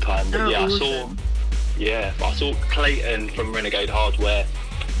long time. But awesome. I saw Clayton from Renegade Hardware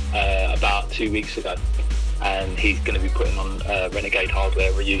about 2 weeks ago, and he's going to be putting on Renegade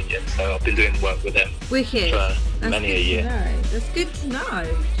Hardware reunion, so I've been doing work with them Wicked. for many a year. That's good to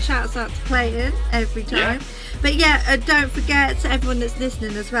know. Shouts out to Clayton every time. Yeah. But yeah, don't forget, to everyone that's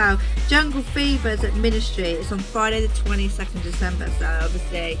listening as well, Jungle Fever's at Ministry. It's on Friday the 22nd December, so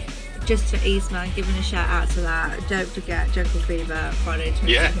obviously just for Eastman, giving a shout out to that. Don't forget Jungle Fever, Friday the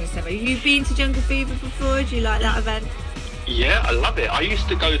 22nd December. You've been to Jungle Fever before? Do you like that event? Yeah, I love it. I used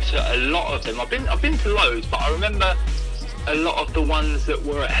to go to a lot of them. I've been to loads, but I remember a lot of the ones that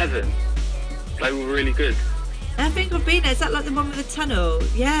were at Heaven. They were really good. I think I've been there. Is that like the one with the tunnel?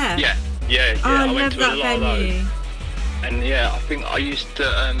 Yeah. Yeah. Oh, I went love to that a lot of venue. those. And yeah, I think I used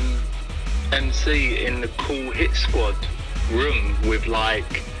to MC in the Kool Hit Squad room with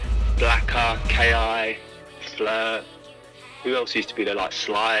like Blacker, KI, Flirt. Who else used to be there? Like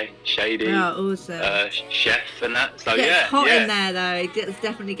Sly, Shady, Chef, and that. So it's hot in there though. It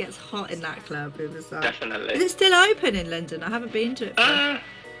definitely gets hot in that club. It was like, definitely. Is it still open in London? I haven't been to it.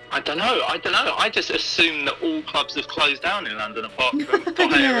 I don't know. I just assume that all clubs have closed down in London apart from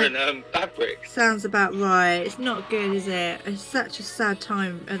Fire and Fabric. Sounds about right. It's not good, is it? It's such a sad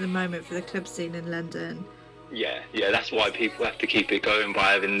time at the moment for the club scene in London. Yeah. That's why people have to keep it going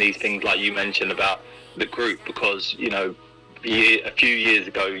by having these things like you mentioned about the group, because, you know, a few years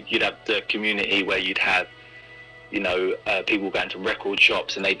ago you'd have the community where you'd have, you know, people going to record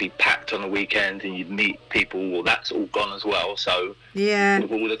shops and they'd be packed on the weekend and you'd meet people. Well, that's all gone as well. So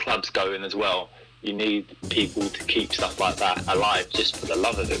with all the clubs going as well, you need people to keep stuff like that alive just for the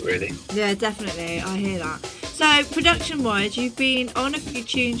love of it, really. Yeah, definitely. I hear that. So production-wise, you've been on a few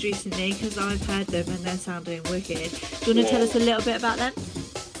tunes recently because I've heard them and they're sounding wicked. Do you want to tell us a little bit about them?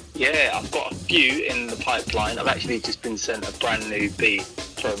 Yeah, I've got a few in the pipeline. I've actually just been sent a brand new beat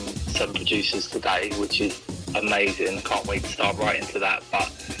from some producers today, which is amazing. I can't wait to start writing to that.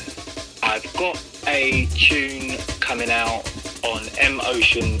 But I've got a tune coming out on M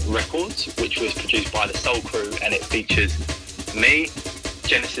Ocean Records, which was produced by the Soul Crew, and it features me,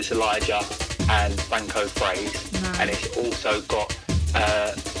 Genesis Elijah, and Franco Fraze. Nice. And it's also got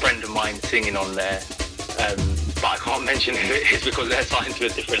a friend of mine singing on there. But I can't mention who it is because they're signed to a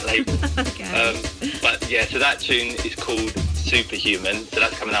different label. Okay. But yeah, so that tune is called Superhuman. So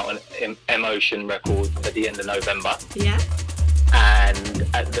that's coming out on M Ocean Records at the end of November. Yeah. And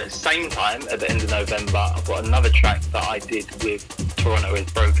at the same time, at the end of November, I've got another track that I did with Toronto is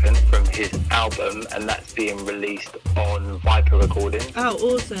Broken from his album, and that's being released on Viper Recordings. Oh,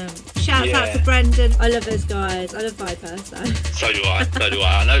 awesome. Shout out to Brendan. I love those guys. I love Viper. So do I.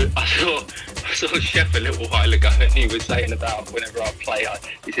 I know. I saw Chef a little while ago and he was saying about whenever I play,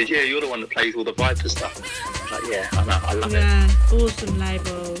 he said, yeah, you're the one that plays all the Viper stuff. I was like, yeah, I know, I love it. Yeah, awesome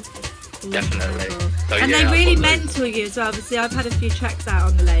label. Definitely. So, and they really mentor you as well. Obviously, I've had a few tracks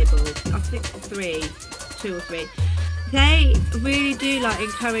out on the label. I think 2 or 3. They really do like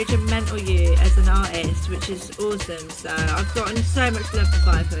encourage and mentor you as an artist, which is awesome. So I've gotten so much love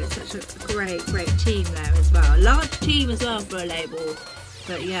for Viper. It's such a great team there as well. A large team as well for a label.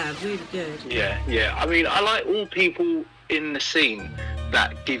 But yeah, really good. Yeah. I mean, I like all people in the scene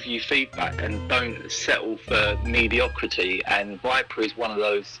that give you feedback and don't settle for mediocrity, and Viper is one of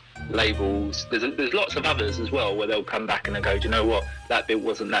those labels. There's lots of others as well where they'll come back and they'll go, do you know what, that bit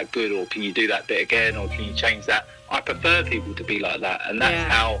wasn't that good, or can you do that bit again, or can you change that? I prefer people to be like that, and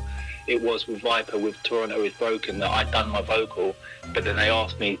that's how it was with Viper with Toronto is Broken, that I'd done my vocal, but then they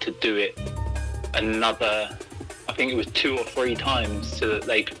asked me to do it another, I think it was 2 or 3 times, so that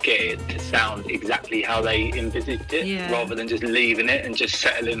they could get it to sound exactly how they envisaged it, rather than just leaving it and just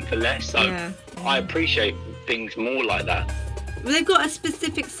settling for less. So I appreciate things more like that. Well, they've got a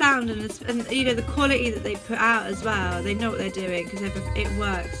specific sound and you know, the quality that they put out as well. They know what they're doing because it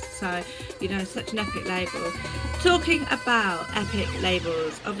works. So, you know, such an epic label. Talking about epic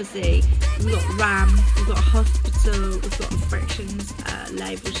labels, obviously we've got Ram, we've got Hospital, we've got Friction's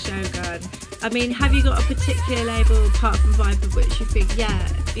label Shogun. I mean, have you got a particular label apart from Viper which you think,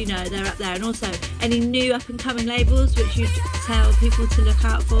 you know, they're up there? And also, any new up and coming labels which you'd tell people to look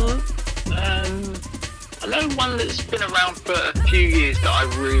out for? I know one that's been around for a few years that I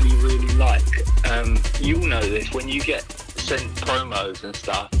really like. You'll know this, when you get sent promos and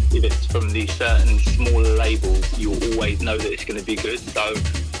stuff, if it's from these certain smaller labels, you'll always know that it's going to be good. So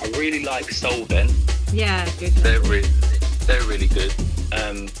I really like Solvent. Yeah, good. They're really good.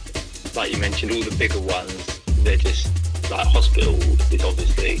 Like you mentioned, all the bigger ones, they're just like Hospital is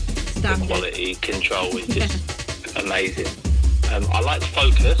obviously the quality control is just amazing. I like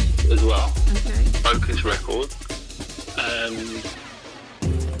Focus as well. Okay. Focus Records. I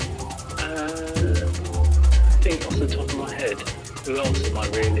think off the top of my head, who else am I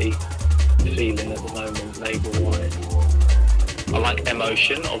really feeling at the moment, label-wise? I like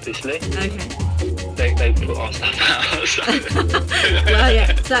Emotion, obviously. Okay. They put our stuff out. So. Well,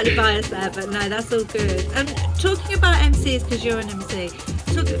 yeah, slightly biased there, but no, that's all good. Talking about MCs, because you're an MC,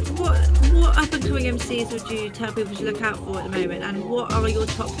 what up and coming MCs would you tell people to look out for at the moment, and what are your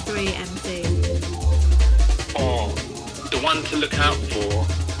top 3 MCs? Oh, the one to look out for,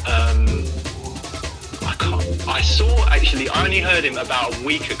 I only heard him about a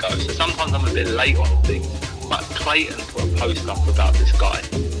week ago, so sometimes I'm a bit late on things, but Clayton put a post up about this guy,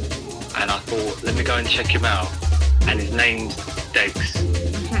 and I thought, let me go and check him out. And his name's Degs.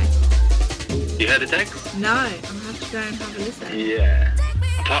 Okay. You heard of Degs? No, I'll have to go and have a listen. Yeah.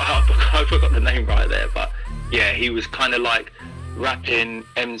 I forgot the name right there, but yeah, he was kind of like rapping,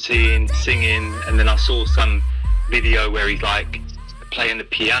 MCing, singing, and then I saw some video where he's like playing the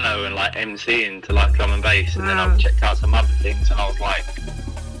piano and like MCing to like drum and bass, and then I checked out some other things and I was like,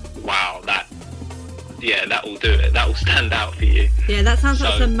 wow, that will do it. That will stand out for you. Yeah, that sounds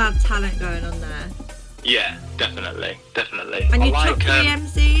like some mad talent going on there. Yeah, definitely. And your top 3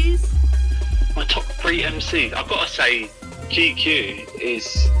 MCs? My top 3 MCs, I've got to say GQ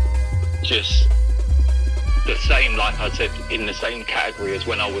is just the same, like I said, in the same category as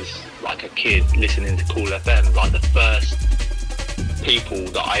when I was like a kid listening to Kool FM. Like the first people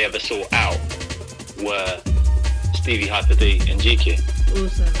that I ever saw out were Stevie Hyper D and GQ.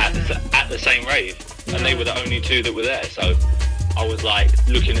 Awesome. At the same rave. Yeah. And they were the only 2 that were there. So I was like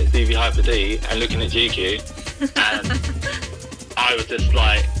looking at Stevie Hyper D and looking at GQ, and I was just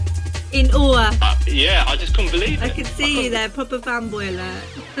like in awe. Yeah, I just couldn't believe it. I could see you there, proper fanboy alert.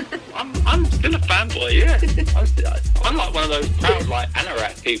 I'm still a fanboy, yeah. I'm like one of those proud like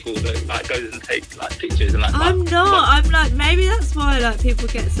anorak people that like goes and takes like pictures and like. I'm like maybe that's why like people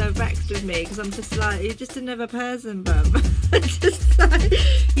get so vexed with me, because I'm just like, you're just another person, bum. Just like,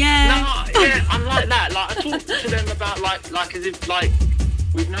 yeah. No, yeah, I'm like that. Like I talk to them about like as if like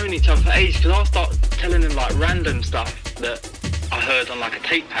we've known each other for ages, because I'll start telling them like random stuff that I heard on like a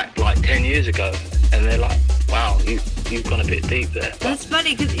tape pack like 10 years ago, and they're like, wow, you've gone a bit deep there. That's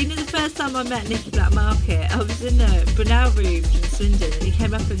funny, because you know the first time I met Nicky Black Market, I was in the Brunel room in Swindon, and he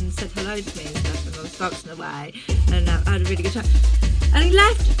came up and said hello to me and stuff, and I was dancing away, and I had a really good time. And he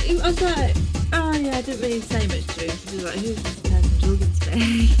left, I was like, oh yeah, I didn't really say much to him, he was like, who's this person talking to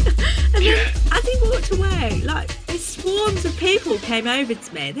me? And then as he walked away, like these swarms of people came over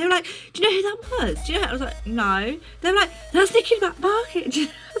to me. They were like, do you know who that was? Do you know? I was like, no. They were like, that's Nicky Black Market. I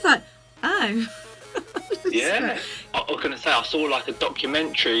was like, oh. Yeah, I was going to say, I saw like a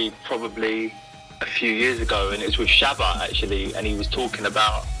documentary probably a few years ago, and it was with Shabba actually, and he was talking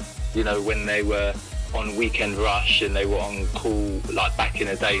about, you know, when they were on Weekend Rush and they were on Kool, like back in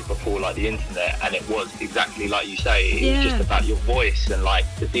the day before like the internet, and it was exactly like you say, it was just about your voice and like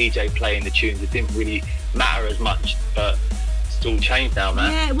the DJ playing the tunes. It didn't really matter as much, but it's all changed now, man.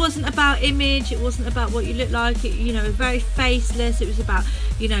 Yeah, it wasn't about image, it wasn't about what you look like, it, you know, very faceless. It was about,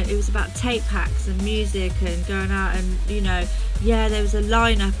 you know, it was about tape packs and music and going out and, you know, yeah, there was a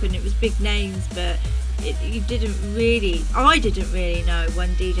lineup and it was big names, but I didn't really know one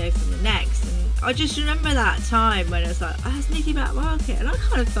DJ from the next. And I just remember that time when I was like, oh, it's Nicky Black Market, and I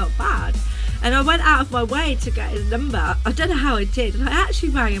kind of felt bad. And I went out of my way to get his number. I don't know how I did. And I actually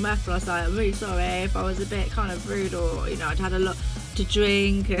rang him up and I was like, I'm really sorry if I was a bit kind of rude, or, you know, I'd had a lot to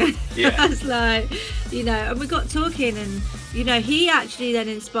drink. Yeah. I was like, you know, and we got talking, and, you know, he actually then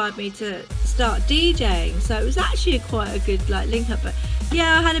inspired me to start DJing. So it was actually quite a good, like, link up. But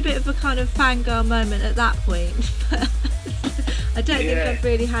yeah, I had a bit of a kind of fangirl moment at that point. But I don't think I've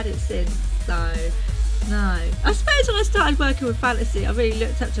really had it since. So, no. I suppose when I started working with Fantasy, I really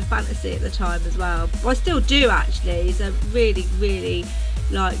looked up to Fantasy at the time as well. I still do, actually. He's a really, really,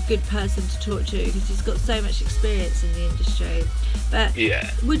 like, good person to talk to, because he's got so much experience in the industry. But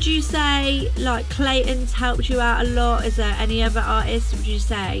would you say, like, Clayton's helped you out a lot? Is there any other artists, would you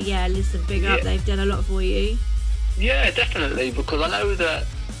say, yeah, listen, big up, they've done a lot for you? Yeah, definitely, because I know that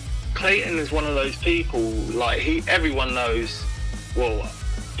Clayton is one of those people, like, everyone knows, well,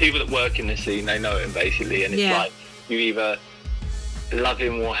 people that work in the scene, they know him basically, and it's like you either love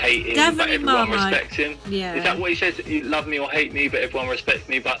him or hate him, definitely, but everyone respects him. Yeah. Is that what he says? You love me or hate me, but everyone respects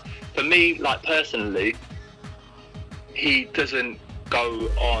me. But for me, like personally, he doesn't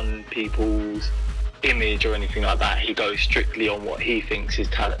go on people's image or anything like that. He goes strictly on what he thinks is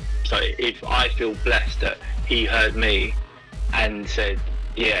talent. So if I feel blessed that he heard me and said,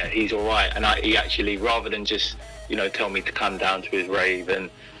 yeah, he's all right, and he actually, rather than just, you know, tell me to come down to his rave and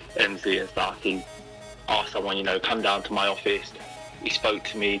MC and stuff, he asked someone, you know, come down to my office. He spoke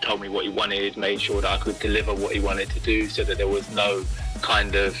to me, told me what he wanted, made sure that I could deliver what he wanted to do, so that there was no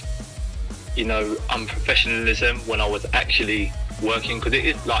kind of, you know, unprofessionalism when I was actually working, because it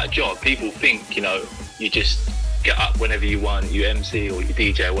is like a job. People think, you know, you just get up whenever you want, you MC or you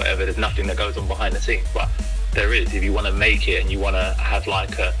DJ or whatever, there's nothing that goes on behind the scenes, but there is. If you want to make it and you want to have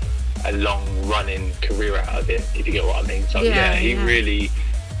like a long running career out of it, if you get what I mean. So he really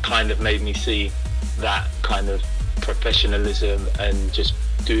kind of made me see that kind of professionalism and just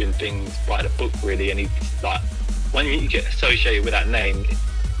doing things by the book, really. And he's like, when you get associated with that name,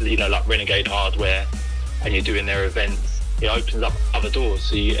 you know, like Renegade Hardware, and you're doing their events, it opens up other doors.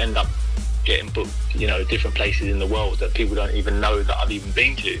 So you end up getting booked, you know, different places in the world that people don't even know that I've even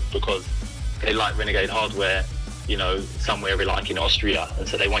been to, because they like Renegade Hardware, you know, somewhere like in Austria, and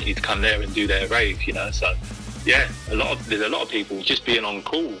so they want you to come there and do their rave, you know. So yeah, there's a lot of people. Just being on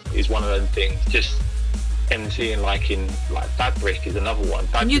Kool is one of those things. Just MCing like Fabric is another one.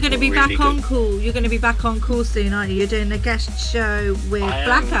 And you're going to be back on Kool. You're going to be back on Kool soon, aren't you? You're doing a guest show with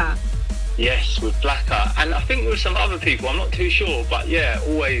Blacker. Yes, with Blacker, and I think with some other people. I'm not too sure, but yeah,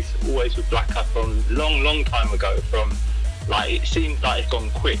 always with Blacker from long time ago. From like, it seems like it's gone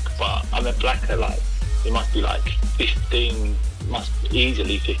quick, but I met Blacker like it must be like 15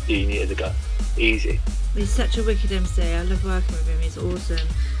 years ago. Easy. He's such a wicked MC. I love working with him. He's awesome.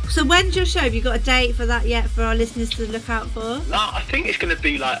 So when's your show? Have you got a date for that yet for our listeners to look out for? No, I think it's going to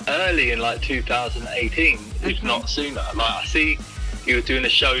be like early in like 2018, if not sooner. Like, I see you were doing a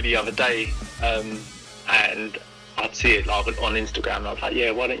show the other day, and I'd see it like on Instagram, and I was like,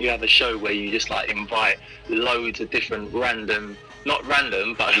 yeah, why don't you have a show where you just like invite loads of different not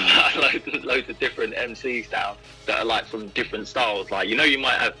random, but loads of different MCs down that are like from different styles. Like, you know, you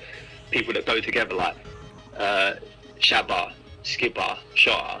might have people that go together like Shabba, Skipper,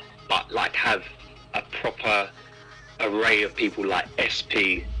 Shotter, but like have a proper array of people like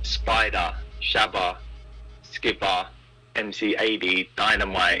SP, Spider, Shabba, Skipper, MC80,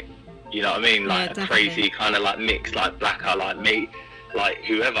 Dynamite, you know what I mean? Like a crazy kind of like mix, like Blacker, like me, like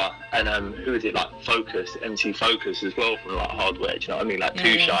whoever. And who is it, like Focus, MC Focus as well from like Hardware, do you know what I mean? Like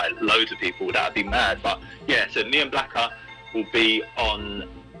Too Shy, loads of people, that'd be mad. But yeah, so me and Blacker will be on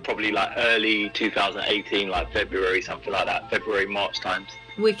probably like early 2018, like February, something like that, February, March times.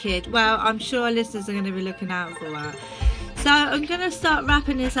 Wicked. Well, I'm sure our listeners are going to be looking out for that. So I'm going to start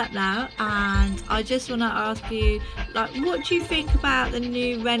wrapping this up now, and I just want to ask you, like, what do you think about the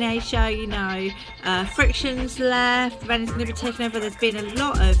new Renee show? You know, Friction's left, Renee's going to be taking over. There's been a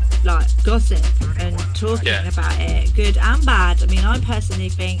lot of like gossip and talking about it, good and bad. I mean, I personally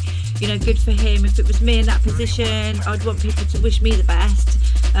think, you know, good for him. If it was me in that position, I'd want people to wish me the best.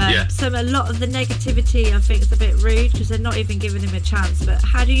 So a lot of the negativity, I think, is a bit rude because they're not even giving him a chance. But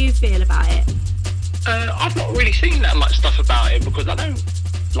how do you feel about it? I've not really seen that much stuff about it because I don't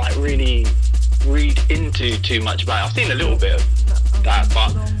like really read into too much about it. I've seen a little bit of that,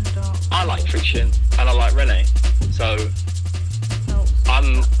 but I like Friction and I like Renee, so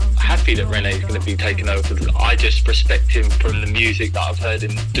I'm happy that Renee's going to be taking over because I just respect him from the music that I've heard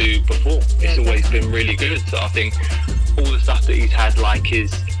him do before. It's always been really good. So I think all the stuff that he's had, like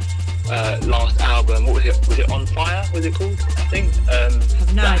his last album, what was it? Was it On Fire? Was it called? I think.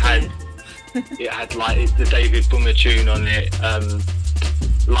 I've no idea. It had like the David Boomer tune on it,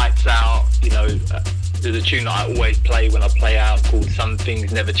 Lights Out, you know, there's a tune that I always play when I play out called Some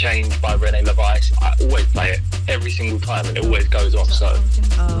Things Never Change by Renee LaVice. I always play it every single time and it always goes off, so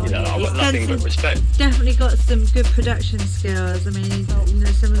you know, I've got nothing but respect. Definitely got some good production skills. I mean, you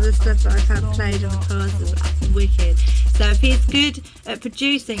know, some of the stuff that I've had played on the cars is wicked. So if he's good at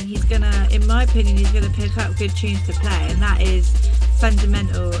producing, he's gonna, in my opinion, he's gonna pick up good tunes to play, and that is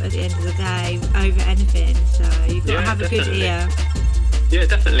fundamental at the end of the day over anything. So you've got to have a good ear. Yeah,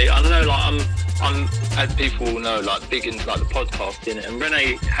 definitely. I don't know, like I'm as people know, like big into like the podcasting, and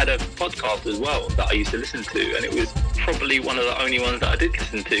Renee had a podcast as well that I used to listen to, and it was probably one of the only ones that I did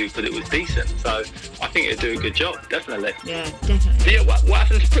listen to because it was decent. So I think it'd do a good job, definitely. Yeah, definitely. But yeah, what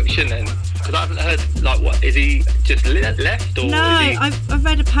happened to Friction then? Because I haven't heard, like, what, is he just left or? No, is he... I've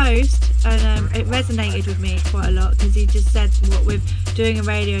read a post and it resonated with me quite a lot because he just said, what with doing a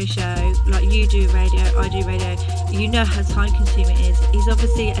radio show, like you do radio, I do radio, you know how time consuming it is. He's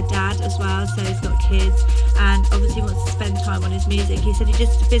obviously a dad as well, so he's got kids and obviously wants to spend time on his music. He said he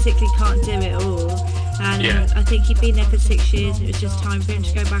just physically can't do it all, and I think he'd been there for 6 years and it was just time for him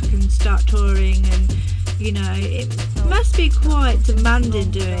to go back and start touring, and you know, it must be quite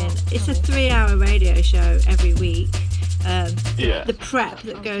demanding doing, it's a 3-hour radio show every week. The prep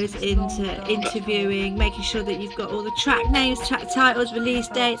that goes into interviewing, making sure that you've got all the track names, track titles, release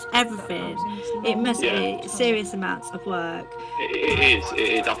dates, everything. It must be serious amounts of work. It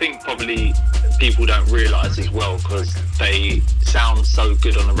is. I think probably people don't realise as well because they sound so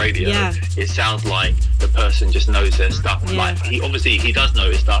good on the radio. It sounds like the person just knows their stuff. Like he does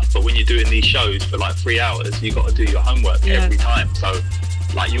know his stuff, but when you're doing these shows for like 3 hours, you've got to do your homework every time. So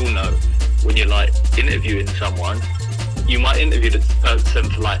like, you'll know when you're like interviewing someone, you might interview the person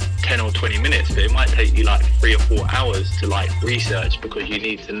for like 10 or 20 minutes, but it might take you like 3 or 4 hours to like research because you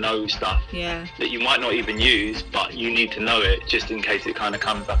need to know stuff that you might not even use, but you need to know it just in case it kind of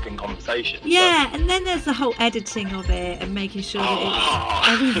comes up in conversation. And then there's the whole editing of it and making sure that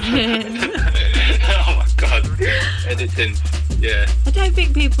it's everything. Oh my god, editing. Yeah. I don't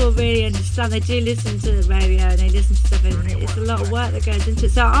think people really understand. They do listen to the radio and they listen to stuff, and it's a lot of work that goes into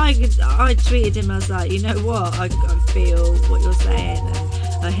it. So I tweeted him. I was like, you know what? I feel what you're saying,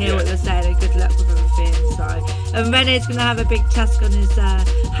 and I hear what you're saying, and good luck with everything. So, and René's going to have a big task on his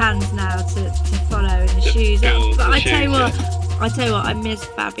hands now to follow in the shoes. But I tell you what, I miss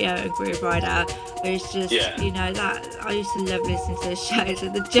Fabio and Groove Rider. It's just, you know, that I used to love listening to those shows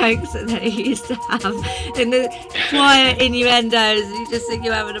and the jokes that they used to have and the quiet innuendos. You just think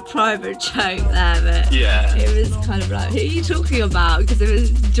you're having a private joke there, but it was kind of like, who are you talking about? Because it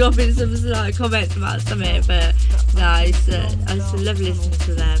was dropping some like comments about something, but no, I used to love listening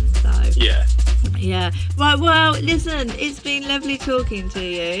to them. So yeah. Right, well, listen, it's been lovely talking to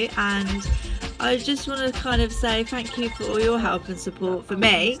you, and I just want to kind of say thank you for all your help and support for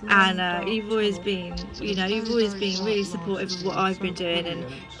me, and you've always been really supportive of what I've been doing, and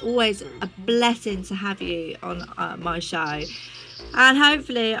always a blessing to have you on my show. And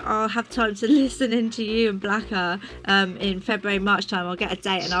hopefully I'll have time to listen into you and Blacker in February, March time. I'll get a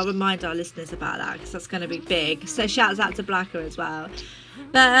date and I'll remind our listeners about that, because that's going to be big. So shouts out to Blacker as well.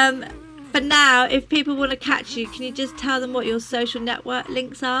 But for now, if people want to catch you, can you just tell them what your social network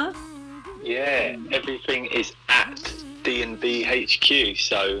links are? Yeah, everything is at DNBHQ.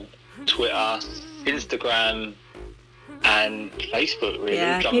 So Twitter, Instagram, and Facebook,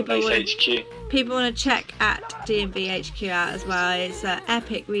 really. Drum and Bass HQ. People want to check at DNBHQ out as well. It's an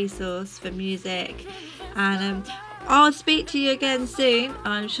epic resource for music. And I'll speak to you again soon.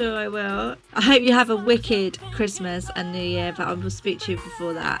 I'm sure I will. I hope you have a wicked Christmas and New Year, but I will speak to you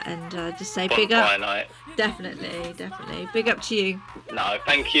before that, and just say big up. Night. Definitely. Big up to you. No,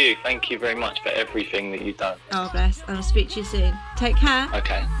 thank you. Thank you very much for everything that you've done. Oh, bless. I'll speak to you soon. Take care.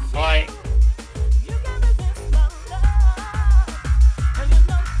 Okay. Bye.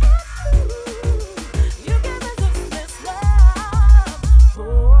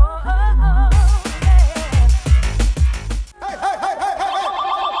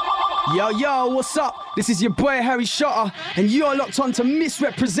 Yo, what's up? This is your boy Harry Shotter, and you're locked on to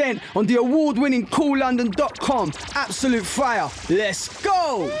Missrepresent on the award-winning KoolLondon.com. Absolute fire. Let's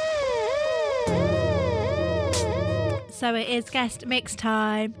go! So it is guest mix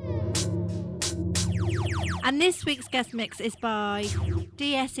time. And this week's guest mix is by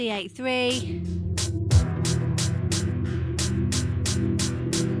DSE83.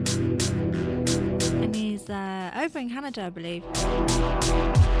 And he's over in Canada, I believe.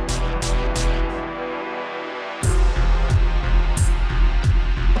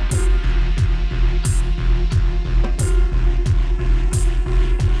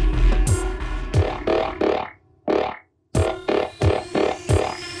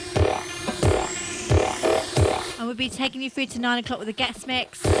 We'll be taking you through to 9 o'clock with a guest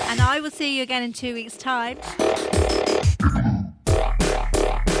mix, and I will see you again in 2 weeks' time.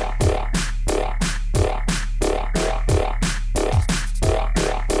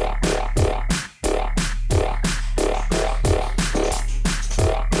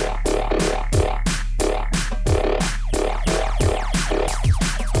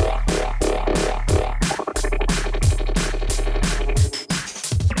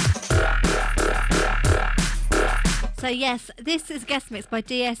 So yes, this is guest mix by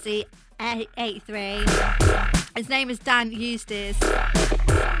DSE83. His name is Dan Eustace,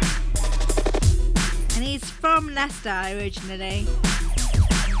 and he's from Leicester originally.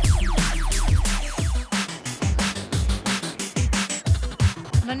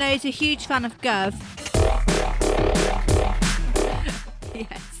 And I know he's a huge fan of Gov.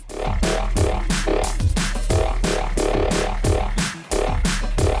 Yes.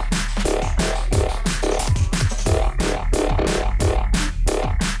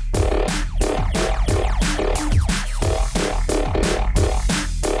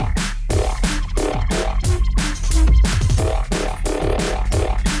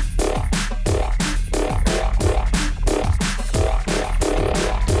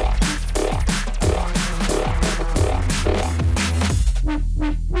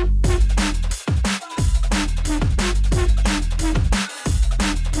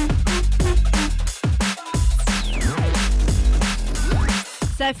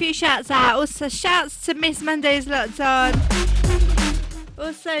 A few shouts out. Also shouts to Miss Monday's Locked On.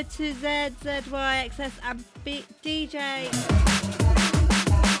 Also to ZZYXS and DJ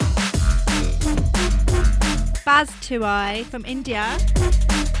Baz 2i from India.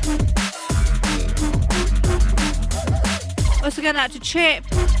 Also going out to Trip.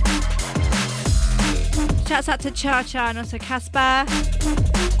 Shouts out to Cha Cha and also Casper.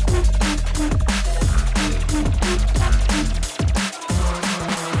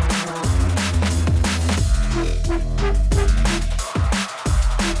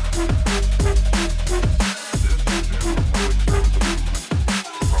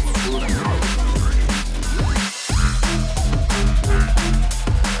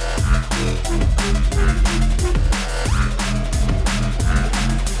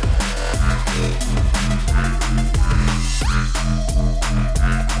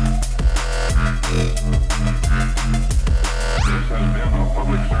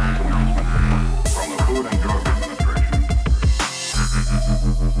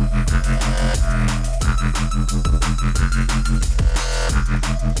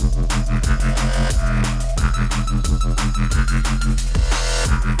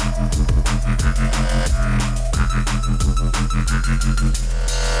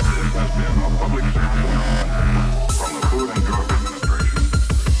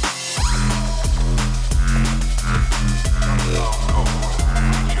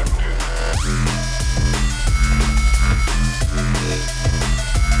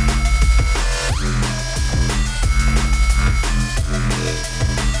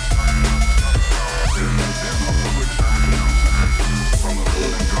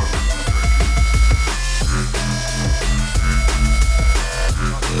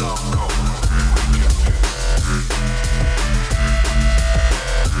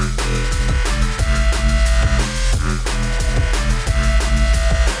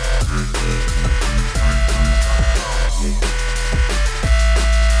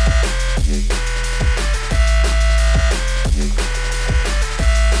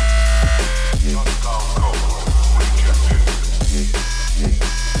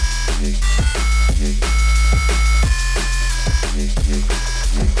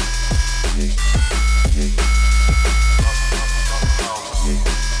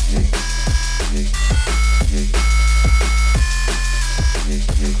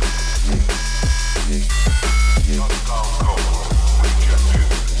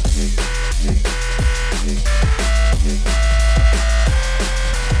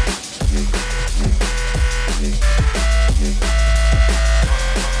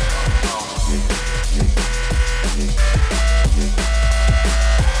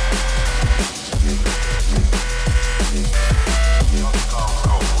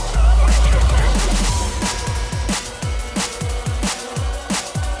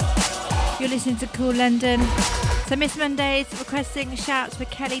 listening to Kool London. So Miss Mondays requesting shouts for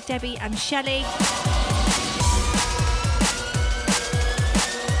Kelly, Debbie and Shelley.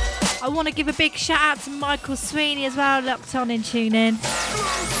 I want to give a big shout out to Michael Sweeney as well, locked on and tune in.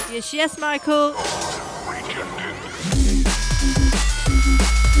 Yes, yes, Michael.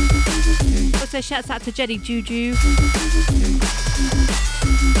 Also shouts out to Jenny Juju.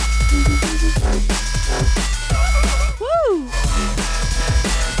 Woo!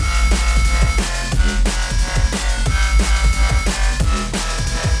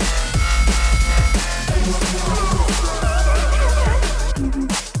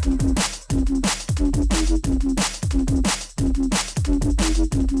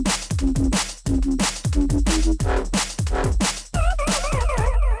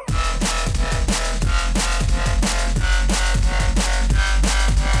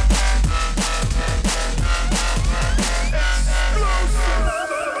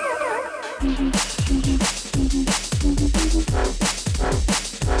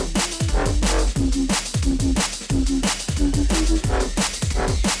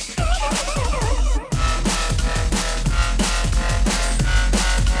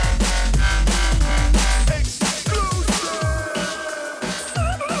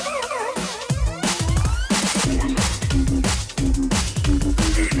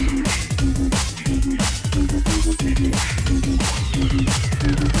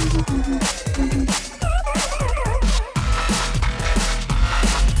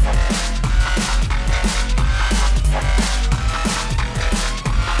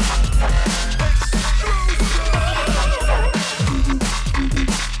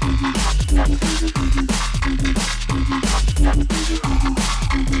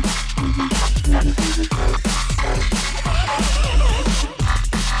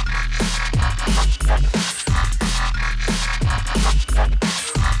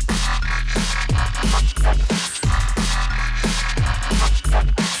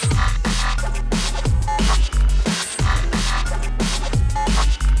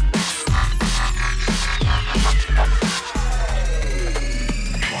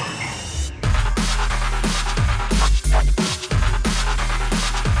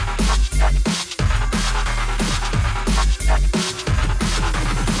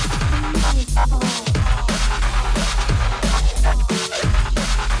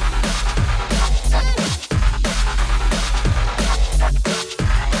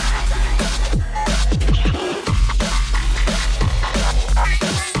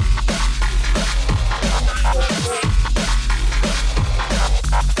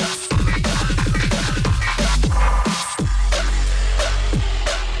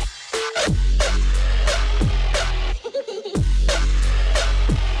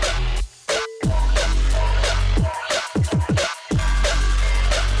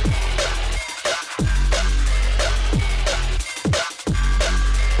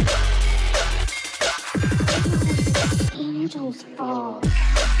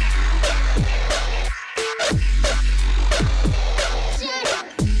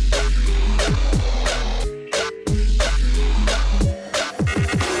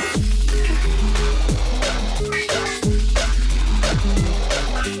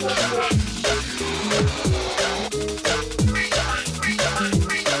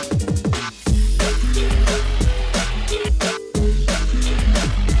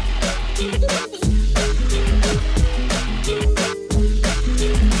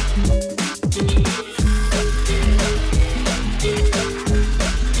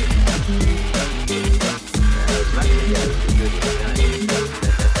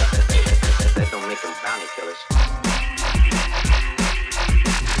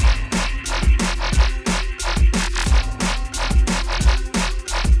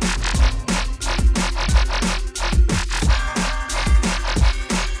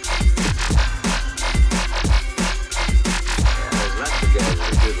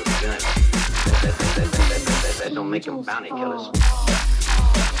 bounty killers.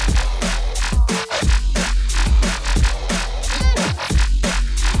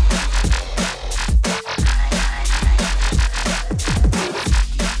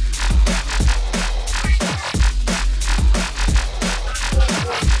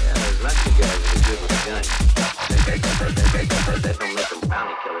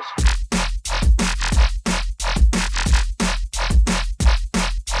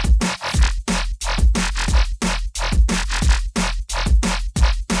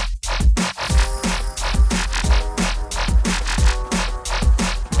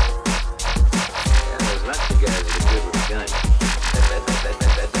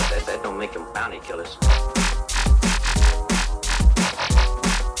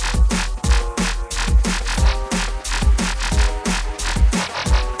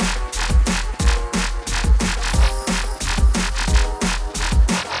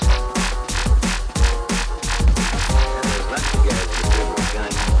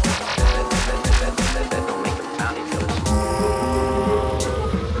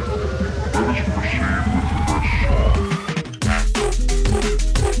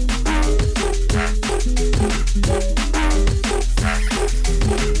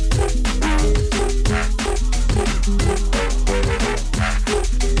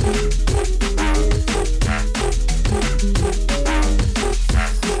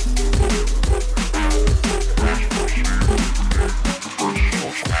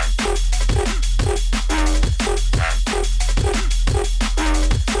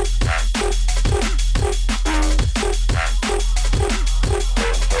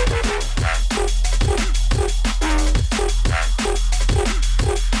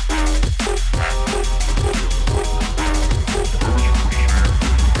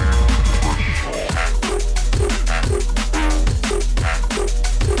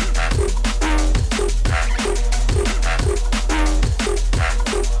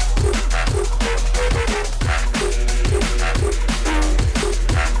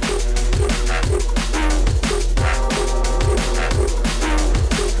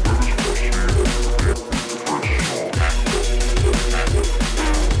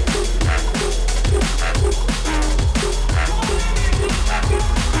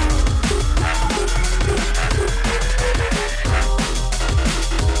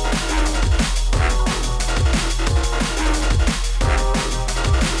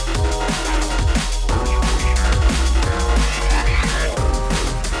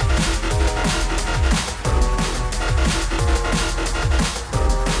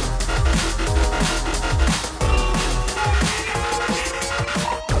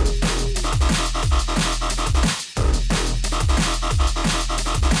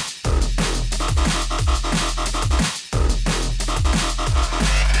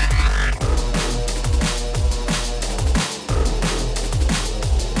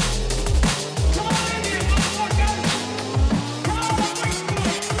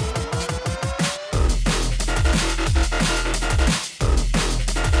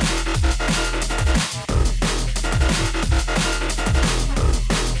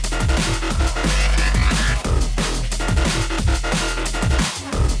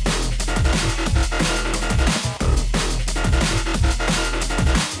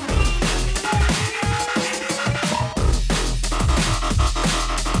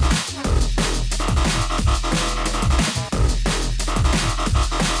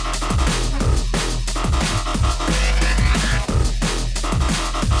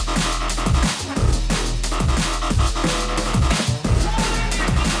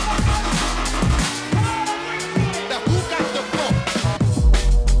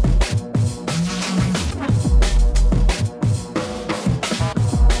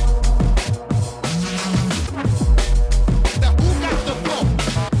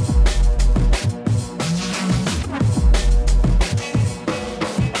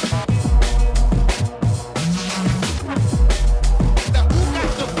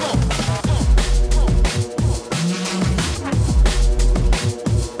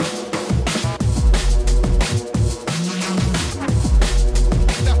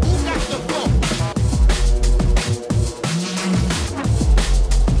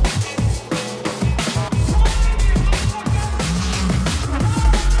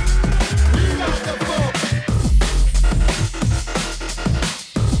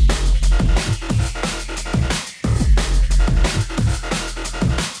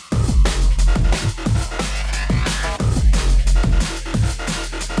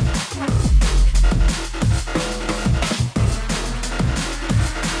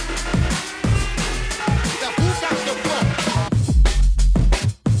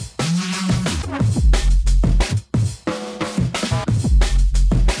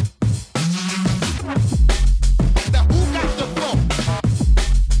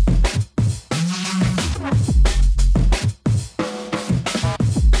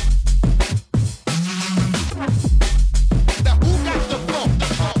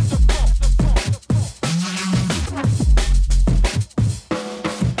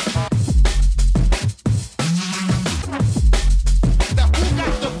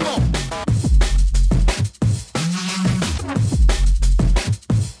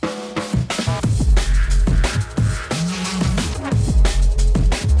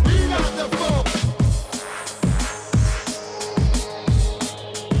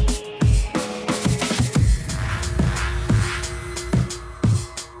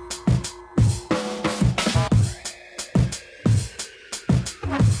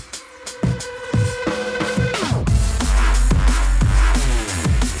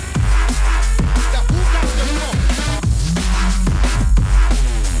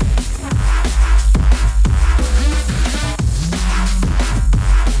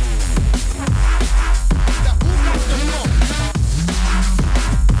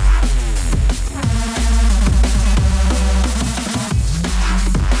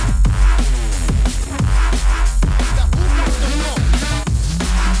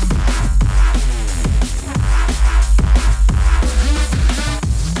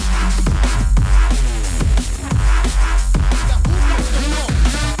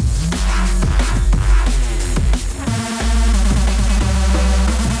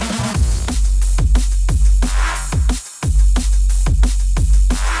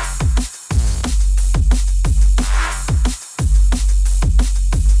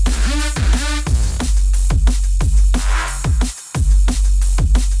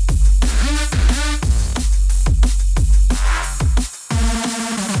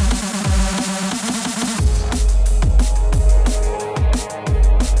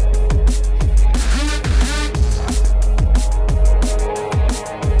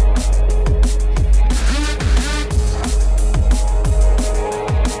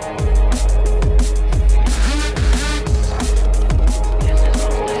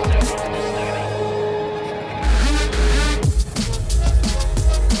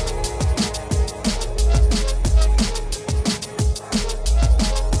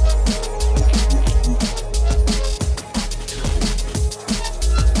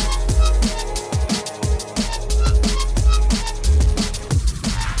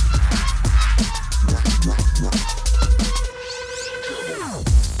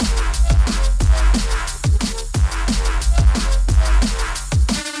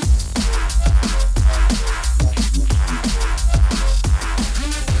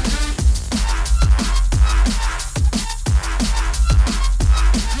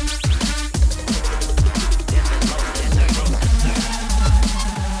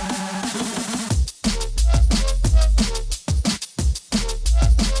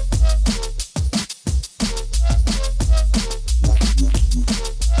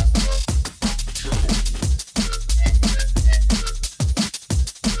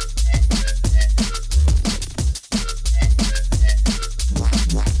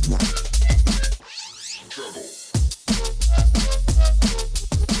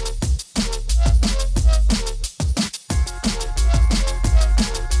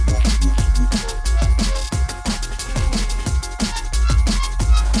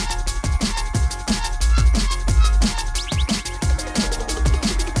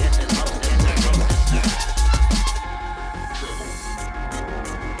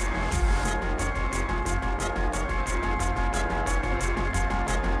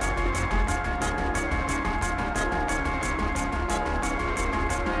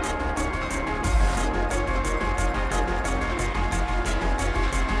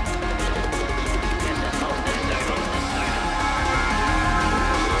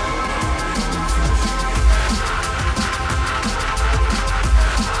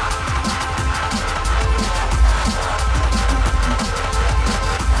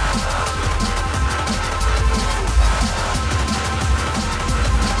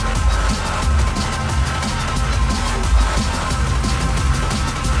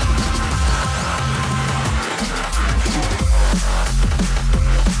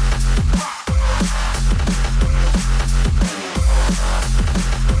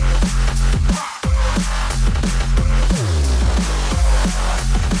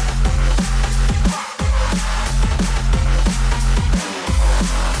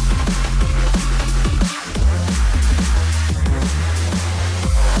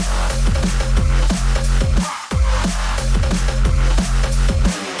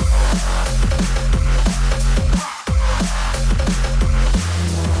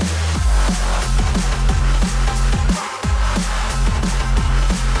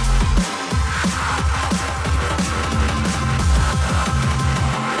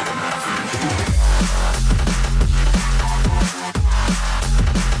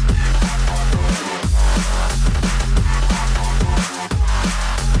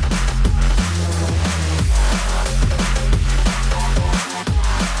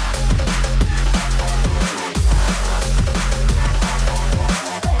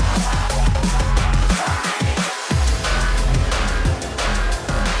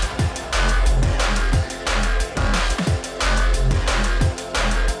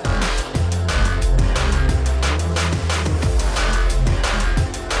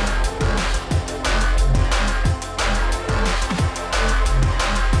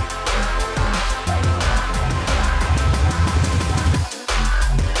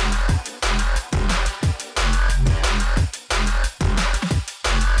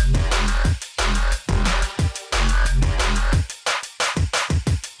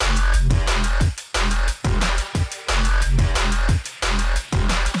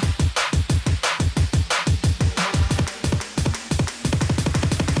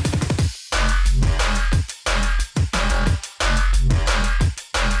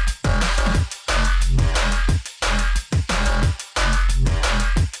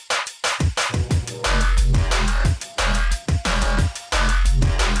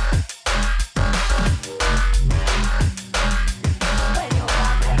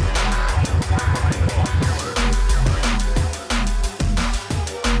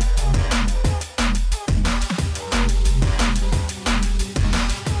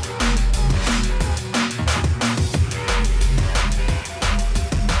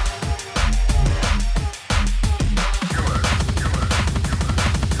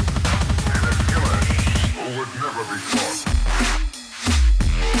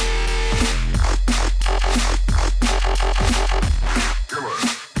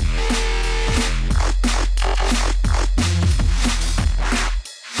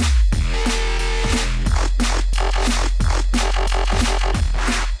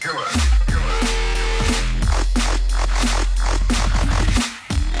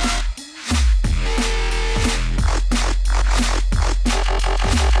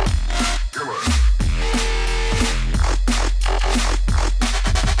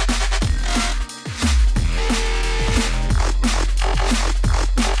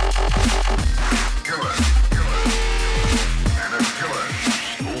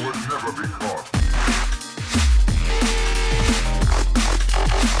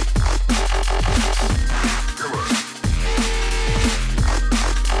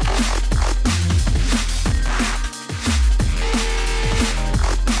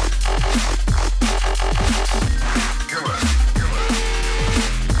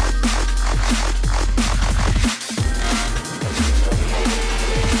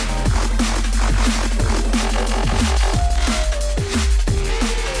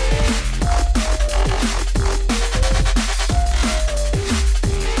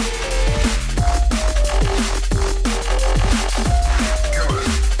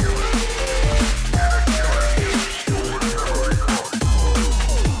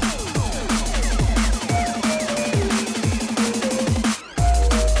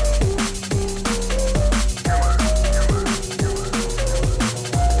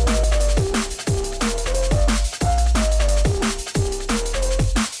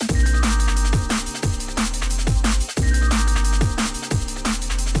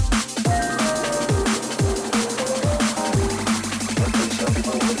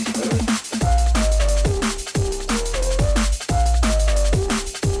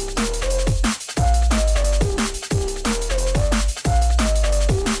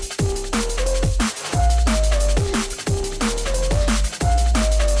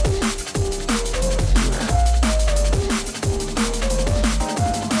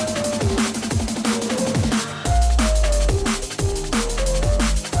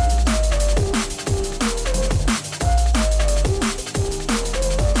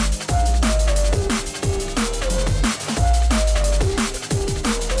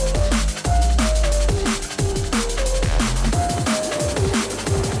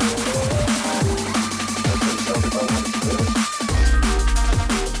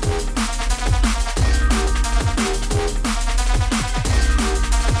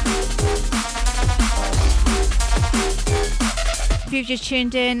 If you've just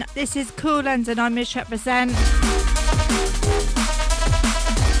tuned in, this is Kool and I'm Missrepresent.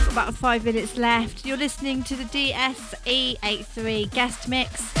 About 5 minutes left. You're listening to the DSE83 guest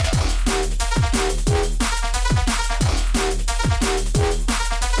mix.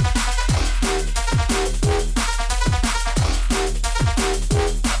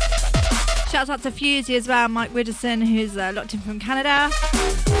 Shouts out to Fusey as well, Mike Widdowson, who's locked in from Canada.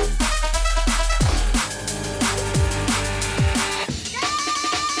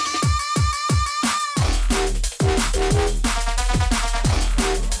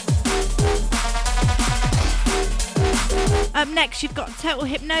 Up next, you've got Total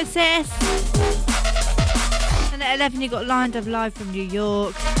Hypnosis. And at 11, you've got Lined Up Live from New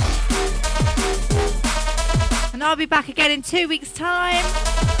York. And I'll be back again in 2 weeks' time.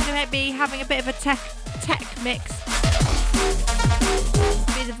 I might be having a bit of a tech mix.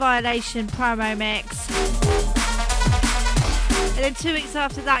 Be the Violation promo mix. And then 2 weeks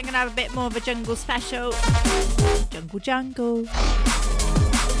after that, I'm going to have a bit more of a jungle special. Jungle.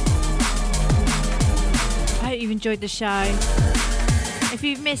 I hope you've enjoyed the show. If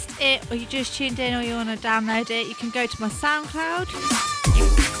you've missed it or you just tuned in or you want to download it, you can go to my SoundCloud.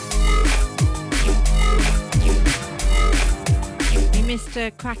 You missed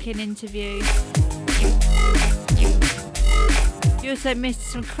a cracking interview. You also missed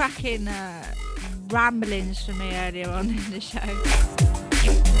some cracking ramblings from me earlier on in the show.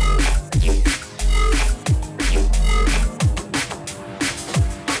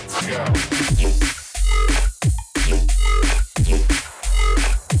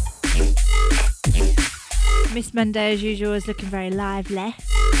 Miss Monday, as usual, is looking very lively.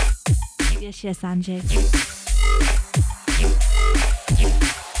 Yes, Angie.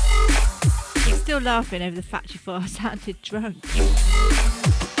 I'm still laughing over the fact you thought I sounded drunk.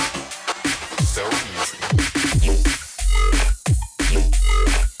 So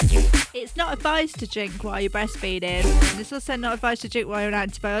It's not advised to drink while you're breastfeeding. And it's also not advised to drink while you're on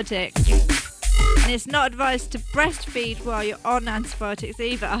antibiotics. And it's not advised to breastfeed while you're on antibiotics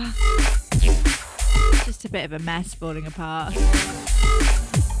either. Just a bit of a mess falling apart. So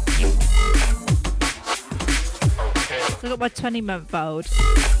I've got my 20-month-old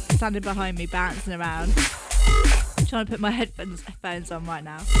standing behind me bouncing around. I'm trying to put my headphones on right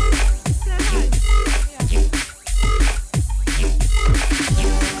now.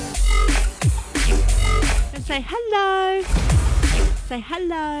 And say hello. Say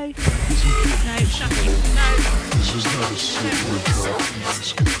hello. No, shut up. No. This is not a secret drop.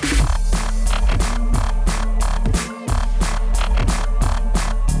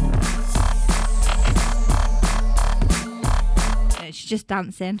 She's just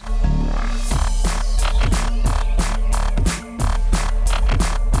dancing. This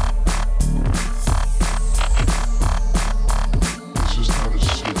is not a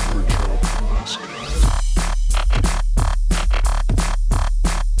secret drop.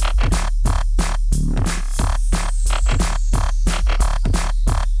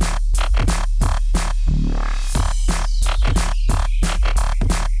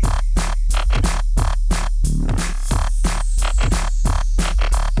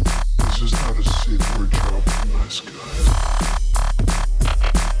 This is not a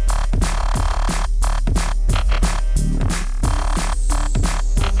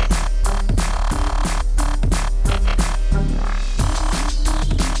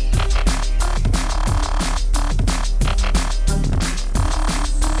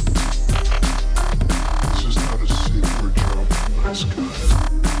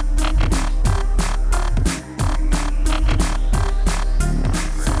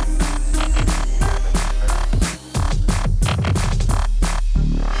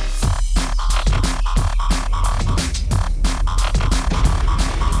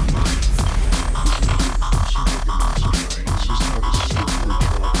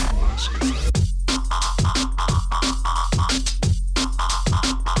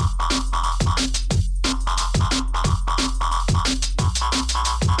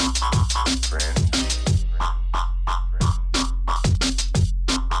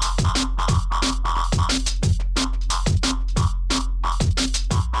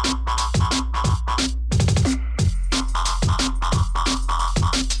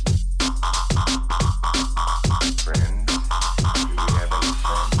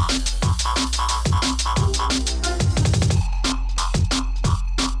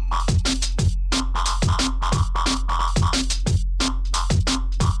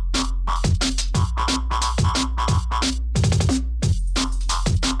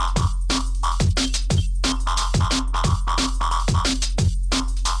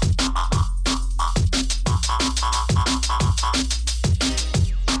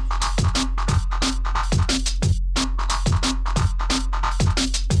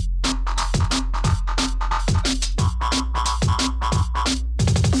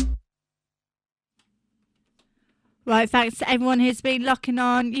Right, thanks to everyone who's been locking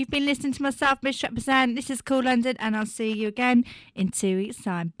on. You've been listening to myself, Missrepresent. This is Kool London, and I'll see you again in 2 weeks'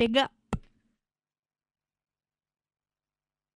 time. Big up.